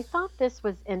I thought this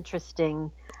was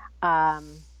interesting.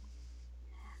 Um,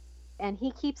 and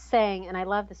he keeps saying, and I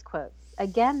love this quote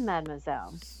again,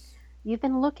 mademoiselle, you've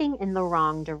been looking in the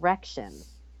wrong direction.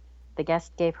 The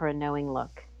guest gave her a knowing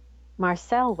look.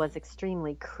 Marcel was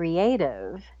extremely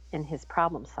creative in his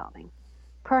problem solving.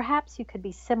 Perhaps you could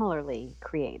be similarly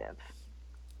creative.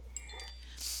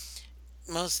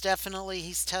 Most definitely,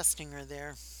 he's testing her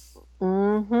there.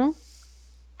 Mm-hmm. Most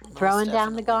Throwing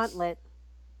down the definitely. gauntlet.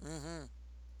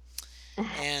 Hmm.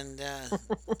 And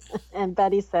And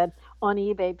Betty said, on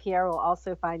eBay, Pierre will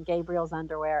also find Gabriel's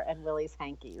underwear and Willie's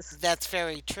hankies. that's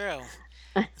very true.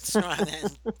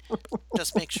 And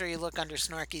just make sure you look under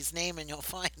Snarky's name and you'll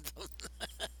find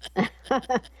them.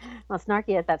 Well,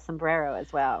 Snarky has that sombrero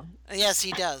as well. Yes,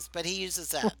 he does, but he uses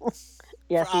that for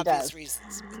Yes, he obvious does.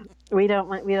 reasons. We don't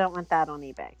want that on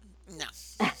eBay. No,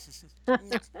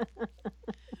 no.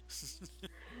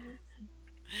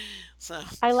 So,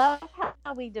 I love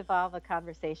how we devolve a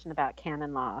conversation about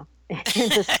canon law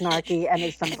into Snarky and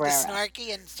his and the sombrero.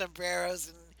 Snarky and sombreros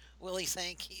and Willie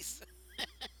Sankeys.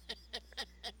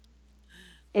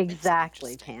 He makes it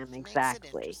Exactly, interesting. Pam, He makes it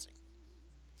exactly. interesting.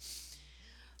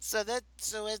 So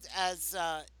as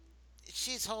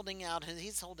she's holding out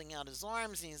he's holding out his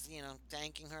arms and he's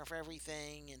thanking her for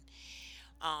everything and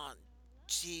uh,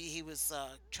 he was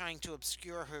trying to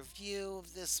obscure her view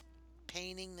of this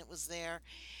painting that was there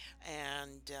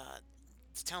and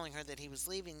telling her that he was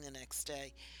leaving the next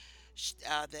day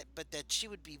that she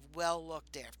would be well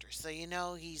looked after, so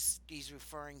he's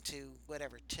referring to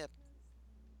whatever tip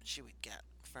she would get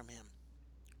from him,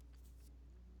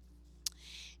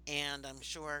 and I'm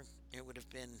sure it would have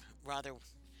been rather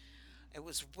it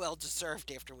was well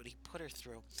deserved after what he put her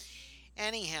through.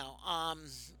 Anyhow,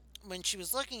 when she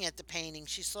was looking at the painting,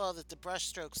 she saw that the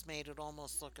brushstrokes made it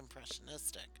almost look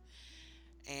impressionistic,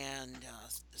 and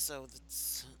so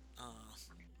that's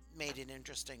made it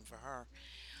interesting for her.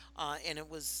 And it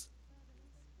was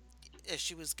as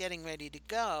she was getting ready to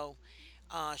go,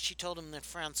 she told him that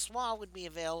Francois would be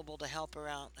available to help him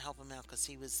out because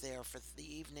he was there for the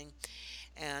evening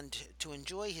and to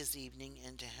enjoy his evening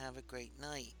and to have a great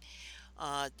night.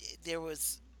 There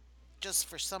was just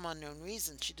for some unknown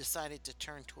reason she decided to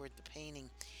turn toward the painting,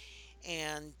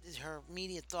 and her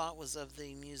immediate thought was of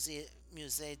the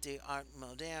Musée d'Art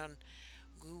Moderne,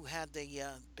 who had the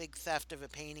big theft of a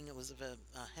painting. It was of a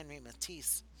Henri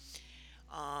Matisse,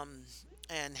 um,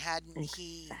 and hadn't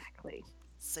he Exactly.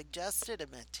 suggested a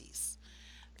Matisse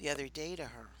the other day to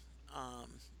her?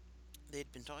 Um,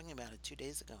 they'd been talking about it 2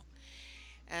 days ago,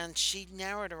 and she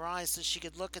narrowed her eyes so she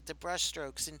could look at the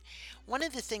brushstrokes. And one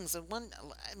of the things that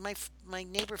my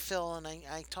neighbor Phil and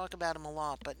I talk about him a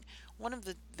lot, but one of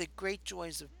the great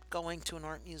joys of going to an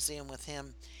art museum with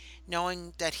him,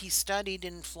 knowing that he studied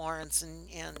in Florence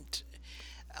and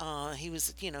he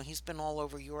was he's been all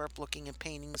over Europe looking at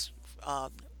paintings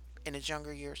in his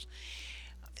younger years,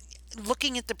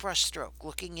 looking at the brushstroke,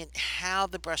 looking at how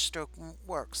the brushstroke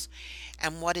works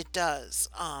and what it does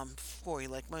for you.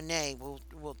 Like Monet will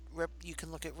rip. You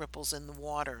can look at ripples in the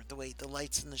water, the way the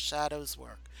lights and the shadows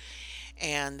work,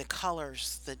 and the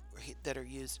colors that are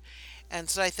used. And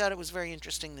so I thought it was very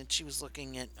interesting that she was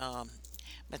looking at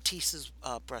Matisse's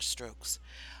brushstrokes.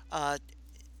 Uh,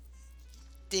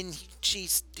 then she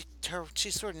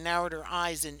sort of narrowed her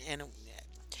eyes and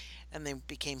they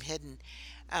became hidden.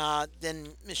 Then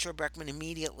Monsieur Breckman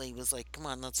immediately was like, "Come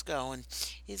on, let's go." And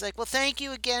he's like, "Well, thank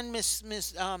you again, Miss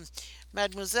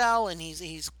Mademoiselle." And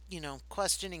he's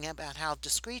questioning about how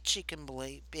discreet she can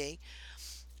be,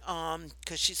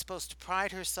 because she's supposed to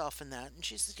pride herself in that. And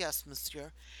she says, "Yes,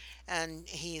 Monsieur." And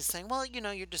he's saying, "Well,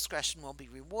 your discretion will be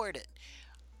rewarded."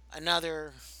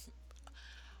 Another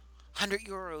 100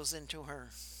 euros into her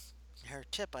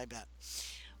tip, I bet.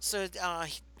 So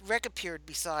Rick appeared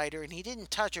beside her, and he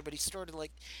didn't touch her, but he started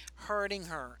like herding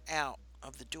her out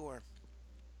of the door.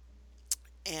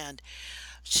 And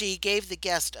she gave the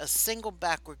guest a single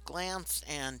backward glance,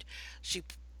 and she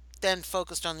then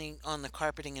focused on the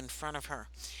carpeting in front of her.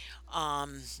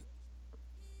 Um,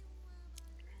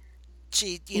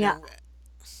 she, Yeah,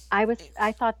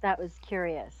 I thought that was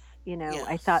curious. yeah,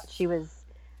 I thought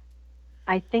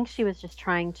I think she was just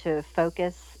trying to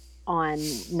focus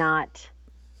on not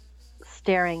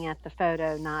staring at the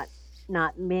photo,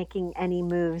 not making any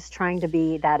moves, trying to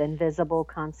be that invisible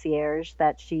concierge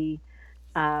that she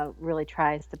really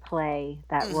tries to play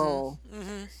that mhm, role,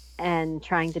 mhm, and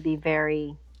trying to be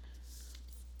very,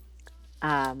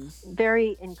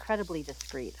 very incredibly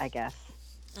discreet, I guess.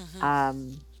 mhm,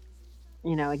 Um,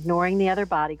 ignoring the other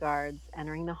bodyguards,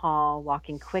 entering the hall,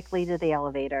 walking quickly to the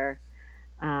elevator,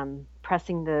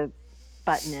 pressing the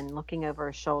button and looking over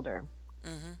her shoulder.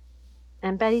 mhm.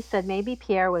 And Betty said maybe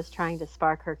Pierre was trying to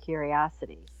spark her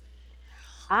curiosity.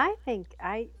 I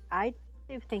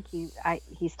do think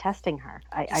he's testing her.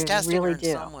 I He's testing her really in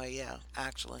do. some way, yeah,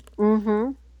 actually.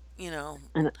 Mm-hmm. You know,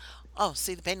 And oh,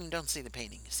 see the painting, don't see the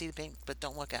painting. See the painting, but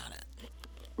don't look at it.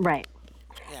 right.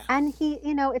 Yeah. And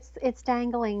it's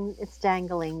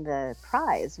dangling the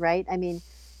prize, right? I mean,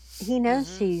 he knows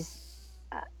Mhm. she's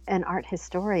an art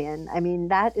historian. I mean,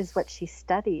 that is what she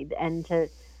studied, and to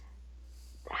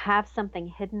have something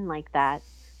hidden like that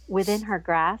within her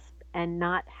grasp and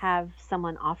not have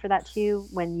someone offer that to you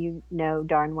when you know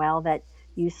darn well that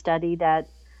you studied at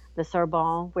the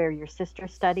Sorbonne where your sister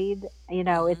studied.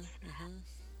 Mhm. Mhm.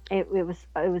 It was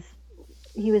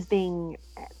he was being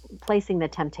placing the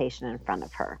temptation in front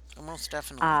of her. Most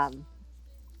definitely. Um,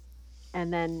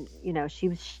 and then she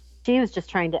was just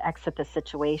trying to exit the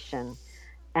situation,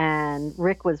 and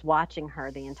Rick was watching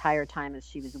her the entire time as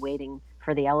she was waiting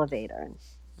for the elevator, and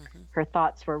Mhm. her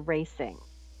thoughts were racing.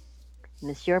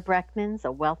 Monsieur Breckman's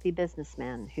a wealthy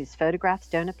businessman whose photographs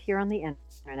don't appear on the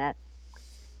internet.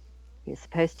 He was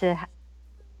supposed to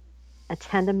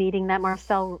attend a meeting that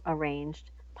Marcel arranged,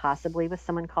 possibly with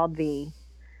someone called V,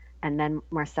 and then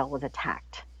Marcel was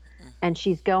attacked. And Mhm.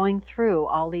 she's going through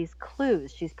all these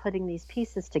clues. She's putting these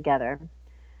pieces together.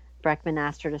 Breckman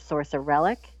asked her to source a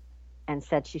relic and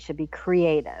said she should be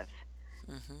creative.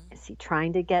 Mhm. Is he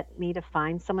trying to get me to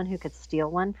find someone who could steal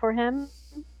one for him?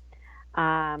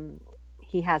 Um,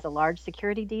 he has a large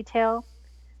security detail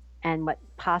and what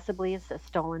possibly is a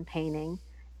stolen painting.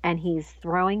 And he's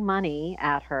throwing money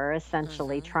at her,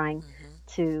 essentially, Mhm. trying Mhm.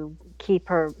 to keep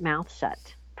her mouth shut,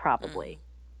 Mhm. probably,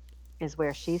 is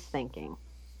where she's thinking.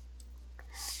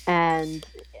 And,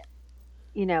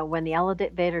 when the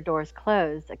elevator doors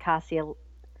closed, Acacia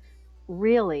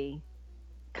really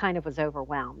kind of was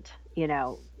overwhelmed,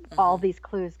 all Mhm. these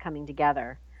clues coming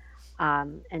together.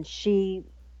 And she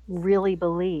really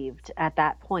believed at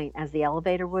that point, as the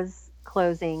elevator was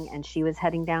closing and she was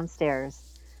heading downstairs,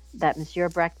 that Monsieur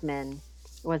Breckman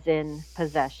was in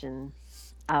possession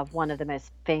of one of the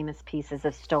most famous pieces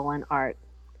of stolen art,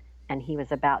 and he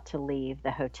was about to leave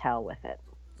the hotel with it.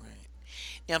 Right.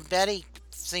 Now, Betty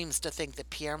seems to think that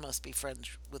Pierre must be friends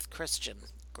with Christian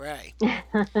Grey.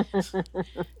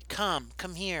 Come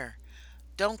here.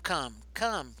 Don't come,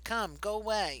 go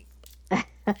away.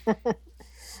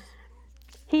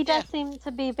 He Yeah. does seem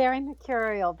to be very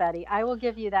mercurial, Betty. I will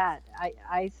give you that.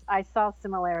 I saw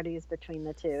similarities between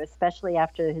the two, especially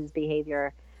after his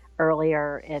behavior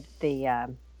earlier at the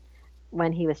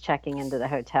when he was checking into the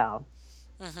hotel.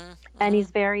 Mhm. And Mhm.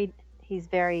 he's very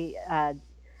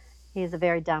he has a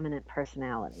very dominant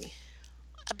personality.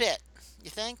 A bit. You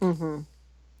think? Hmm.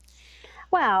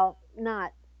 Well,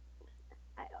 not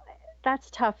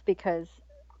that's tough because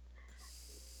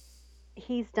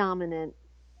he's dominant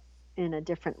in a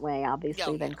different way, Oh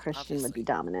obviously, yeah, than Christian would obviously. be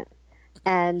dominant.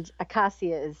 And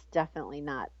Acacia is definitely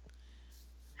not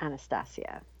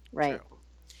Anastasia, right? True.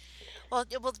 Well,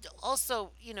 well,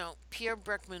 also, Pierre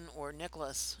Breckman or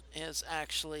Nicholas is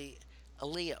actually a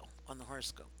Leo on the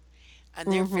horoscope,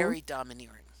 and they're Hmm. very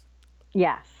domineering,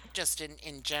 Yes. just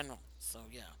in general. So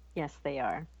yeah. Yes, they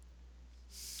are.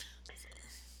 So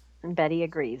And Betty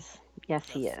agrees. Yes,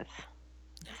 he yes, is.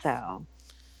 yes. So,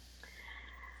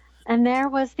 and there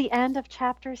was the end of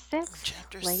chapter 6,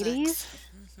 Chapter ladies. 6.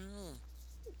 Hmm.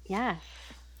 Yes.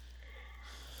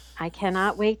 I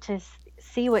cannot wait to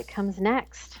see what comes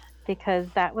next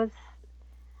because that was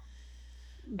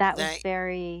They.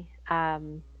 very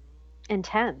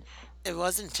intense. It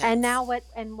was And intense. now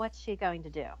what's she going to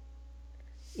do?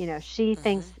 She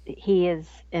thinks Hmm. he is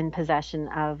in possession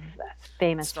of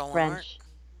famous Stolen art. French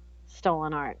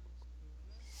stolen art.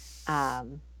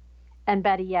 Um, and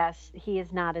Betty, yes, he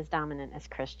is not as dominant as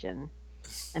Christian.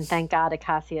 And thank God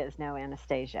Acacia is no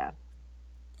Anastasia.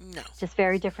 No. Just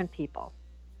very different people.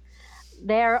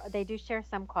 They do share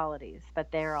some qualities,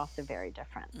 but they're also very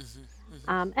different.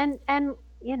 Hmm. Hmm. And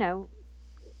you know,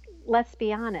 let's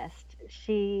be honest,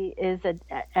 she is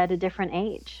at a different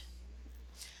age,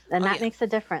 and Oh that yeah. makes a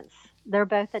difference. They're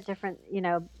both at different.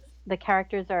 The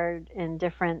characters are in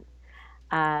different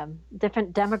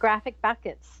demographic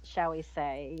buckets, shall we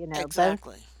say? Both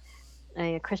Exactly.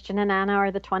 Christian and Anna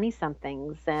are the 20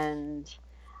 somethings, and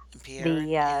And Pierre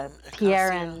the and Pierre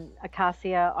Acacia and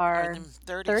Acacia are in are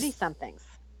the 30 30s. somethings.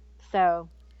 So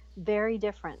very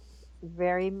different.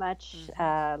 Very much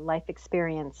Hmm. life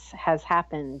experience has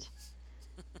happened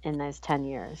in those 10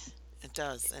 years. It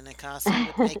does, and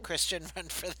Acacia would make Christian run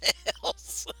for the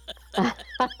hills.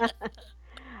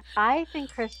 I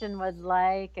think Christian would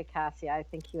like Acacia. I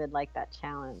think he would like that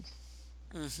challenge.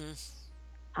 Hmm.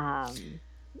 Um,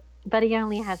 but he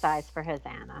only has eyes for his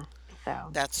Anna, so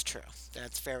That's true.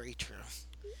 That's very true.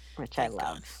 which I Thank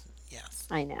God. love. Yes.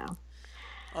 I know.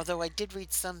 Although I did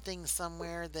read something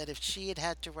somewhere that if she had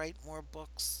had to write more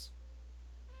books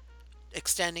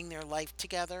extending their life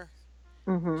together,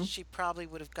 Hmm. she probably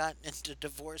would have gotten into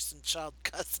divorce and child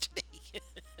custody.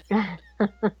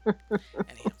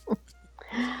 Anyhow,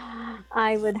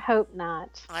 I would hope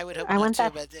not. I would hope I not want too,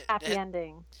 that but happy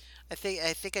ending. I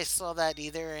think I saw that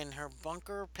either in her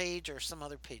bunker page or some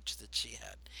other page that she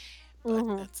had. But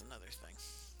Hmm. that's another thing.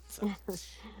 So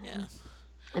yeah.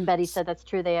 And Betty S- said that's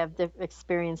true. They have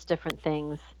experienced different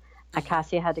things. mhm.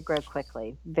 Acacia had to grow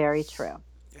quickly. Very true.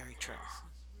 Very true.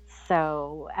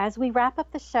 So, as we wrap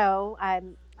up the show, I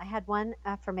had one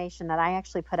affirmation that I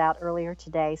actually put out earlier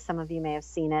today. Some of you may have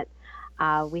seen it.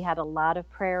 We had a lot of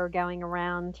prayer going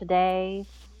around today,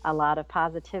 a lot of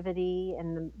positivity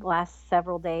in the last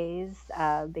several days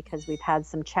because we've had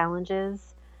some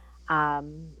challenges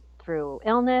um, through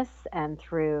illness and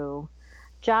through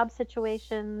job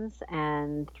situations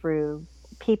and through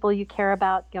people you care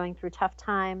about going through tough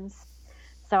times.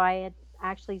 So I had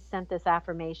actually sent this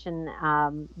affirmation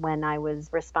when I was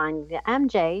responding to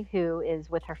MJ, who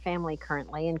is with her family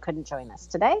currently and couldn't join us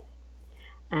today.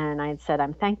 And I had said,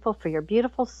 I'm thankful for your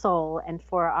beautiful soul and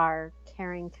for our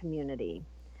caring community.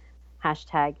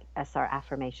 Hashtag SR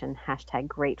affirmation, hashtag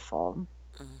grateful.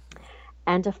 Hmm.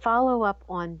 And to follow up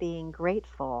on being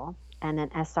grateful and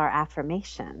an SR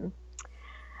affirmation,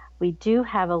 we do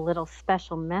have a little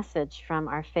special message from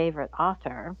our favorite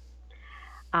author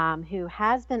who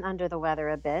has been under the weather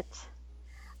a bit,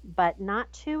 but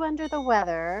not too under the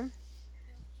weather,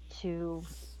 to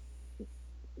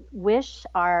wish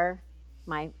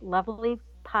my lovely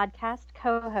podcast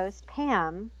co-host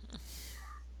Pam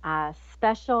a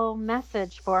special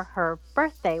message for her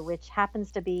birthday, which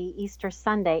happens to be Easter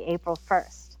Sunday, April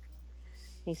 1st.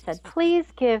 He said,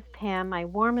 "Please give Pam my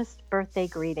warmest birthday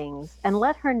greetings and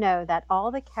let her know that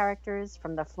all the characters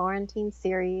from the Florentine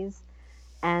series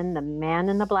and the man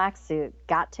in the black suit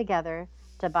got together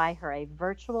to buy her a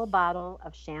virtual bottle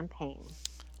of champagne.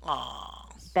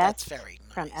 Aw, that's Best very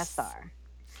from nice. SR."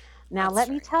 Now, That's let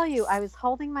me very tell you, I nice. was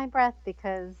holding my breath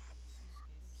because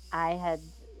I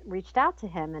had reached out to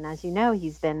him. And as you know,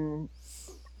 he's been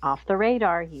off the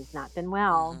radar. He's not been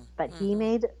well. But he Hmm.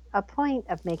 made a point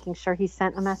of making sure he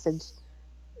sent a message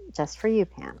just for you,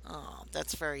 Pam. Oh,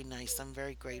 that's very nice. I'm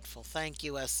very grateful. Thank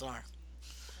you, SR.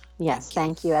 Yes, Thank you.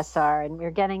 thank you, SR. And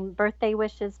we're getting birthday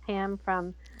wishes, Pam,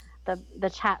 from the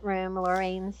chat room.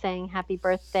 Lorraine saying happy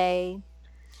birthday.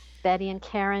 Betty and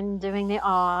Karen doing the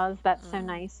ahs. That's so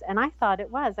nice. And I thought it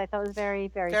was. I thought it was very,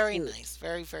 very Very sweet. nice.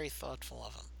 Very, very thoughtful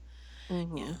of him.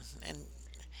 Hmm. Yeah. And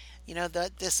you know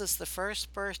that this is the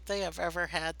first birthday I've ever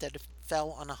had that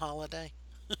fell on a holiday.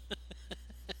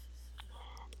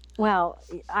 Well,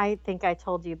 I think I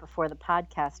told you before the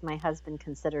podcast, my husband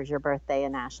considers your birthday a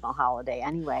national holiday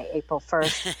anyway. April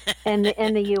 1st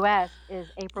in the US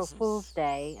is April Fool's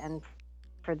Day. And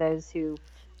for those who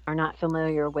are not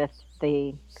familiar with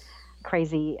the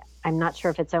crazy, I'm not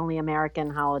sure if it's only American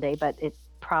holiday, but it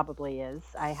probably is.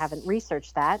 I haven't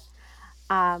researched that.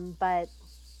 But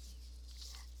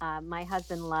my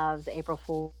husband loves April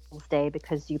Fool's Day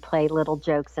because you play little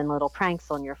jokes and little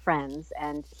pranks on your friends,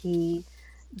 and he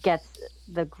gets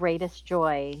the greatest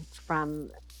joy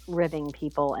from ribbing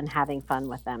people and having fun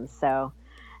with them. So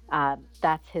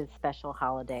that's his special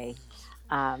holiday,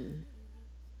 um,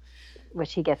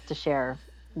 which he gets to share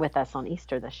with us on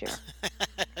Easter this year.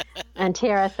 And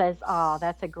Tiara says, "Oh,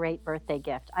 that's a great birthday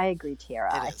gift." I agree,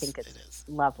 Tiara. It I is. think It it's is.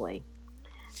 lovely.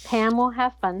 Pam will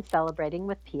have fun celebrating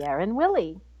with Pierre and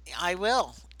Willie. I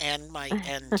will. And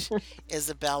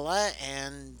Isabella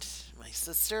and my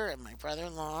sister and my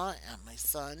brother-in-law and my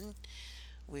son.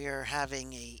 We are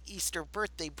having a Easter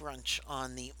birthday brunch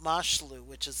on the Moshlu,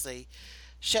 which is a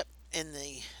ship in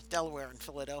the Delaware and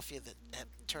Philadelphia that have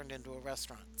turned into a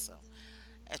restaurant. So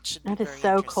it should be That is very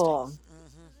so interesting. cool.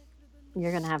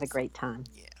 You're going to have a So great time.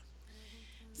 yeah.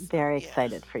 So Very yeah.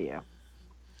 excited for you.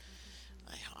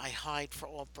 I hide for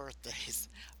all birthdays,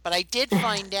 but I did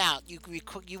find out.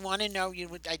 You want to know?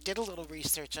 I did a little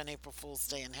research on April Fool's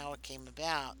Day and how it came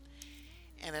about,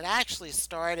 and it actually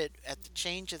started at the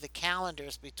change of the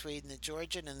calendars between the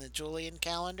Georgian and the Julian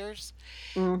calendars,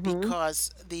 Hmm.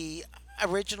 because the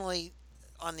originally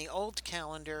on the old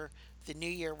calendar the New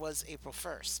Year was April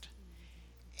 1st,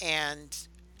 and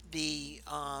the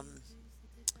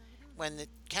when the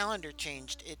calendar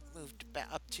changed, it moved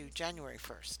up to January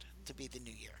 1st to be the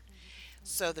New Year.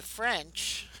 So the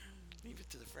French, leave it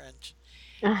to the French,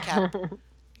 kept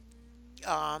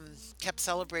kept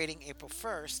celebrating April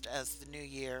 1st as the new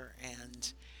year,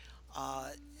 and uh,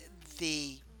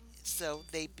 the so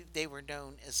they were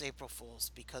known as April Fools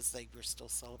because they were still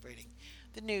celebrating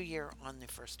the new year on the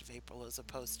 1st of April as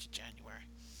opposed to January.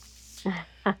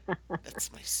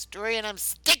 That's my story, and I'm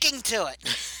sticking to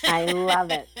I it.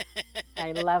 love it.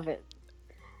 I love it.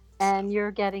 So And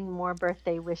you're getting more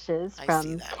birthday wishes I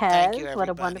see from that. Thank you, Kez. What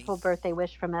a everybody. wonderful birthday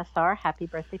wish from SR. Happy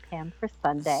birthday, Pam, for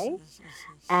Sunday.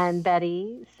 And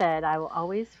Betty said, "I will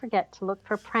always forget to look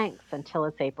for pranks until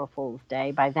it's April Fool's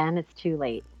Day. By then, it's too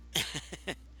late."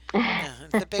 Yeah,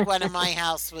 the big one in my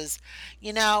house was,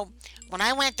 you know, when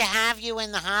I went to have you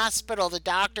in the hospital, the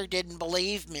doctor didn't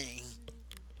believe me.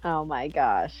 Oh my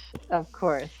gosh. Of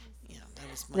course. Yeah, that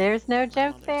was There's no my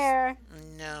joke mother's. there.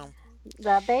 No,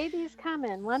 The baby's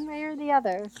coming, one way or the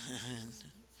other.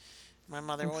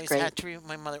 It's great.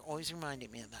 my mother always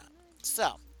reminded me of that.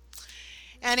 So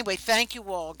anyway, thank you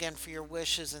all again for your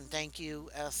wishes, and thank you,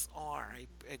 SR.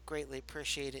 I greatly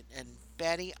appreciate it. And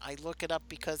Betty, I look it up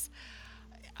because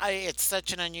it's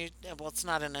such an unusual. Well, it's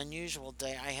not an unusual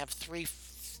day. I have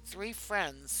three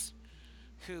friends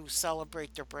who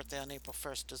celebrate their birthday on April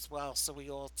 1st as well. So we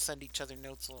all send each other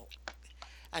notes.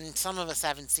 And some of us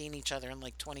haven't seen each other in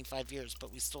like 25 years,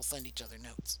 but we still send each other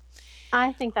notes.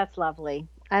 I think that's lovely.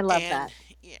 I love And that.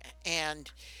 yeah,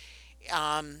 and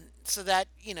so that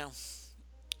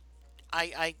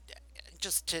I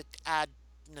just to add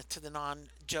to the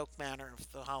non-joke manner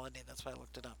of the holiday. That's why I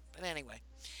looked it up. But anyway,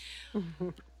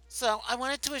 so I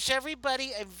wanted to wish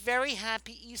everybody a very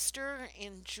happy Easter.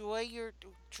 Enjoy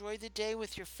the day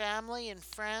with your family and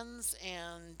friends,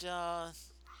 and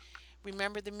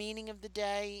remember the meaning of the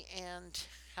day and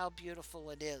how beautiful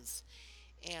it is.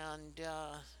 And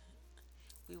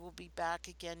we will be back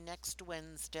again next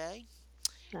Wednesday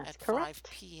That's at 5 correct.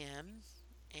 p.m.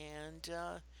 and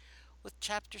with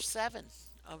Chapter 7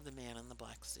 of The Man in the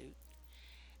Black Suit.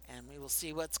 And we will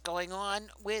see what's going on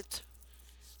with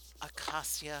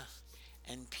Acacia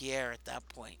and Pierre at that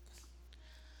point.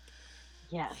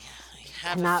 Yes. I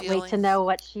have a Cannot wait to feeling, know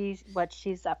what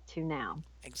she's up to now.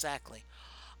 exactly.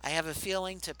 I have a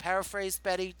feeling, to paraphrase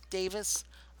Betty Davis,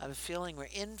 I have a feeling we're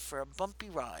in for a bumpy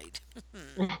ride.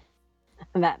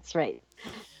 That's right.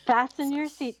 Fasten So, your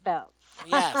seatbelts.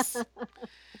 yes,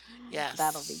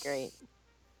 That'll be great.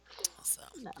 yes. So,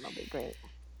 That'll be great.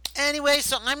 anyway,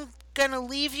 so I'm going to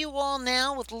leave you all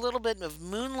now with a little bit of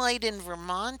Moonlight in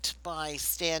Vermont by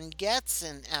Stan Getz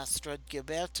and Astrid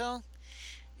Gilberto.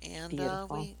 And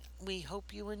Beautiful. we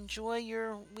hope you enjoy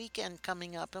your weekend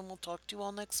coming up, and we'll talk to you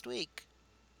all next week.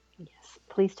 Yes.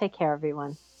 Please take care,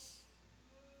 everyone.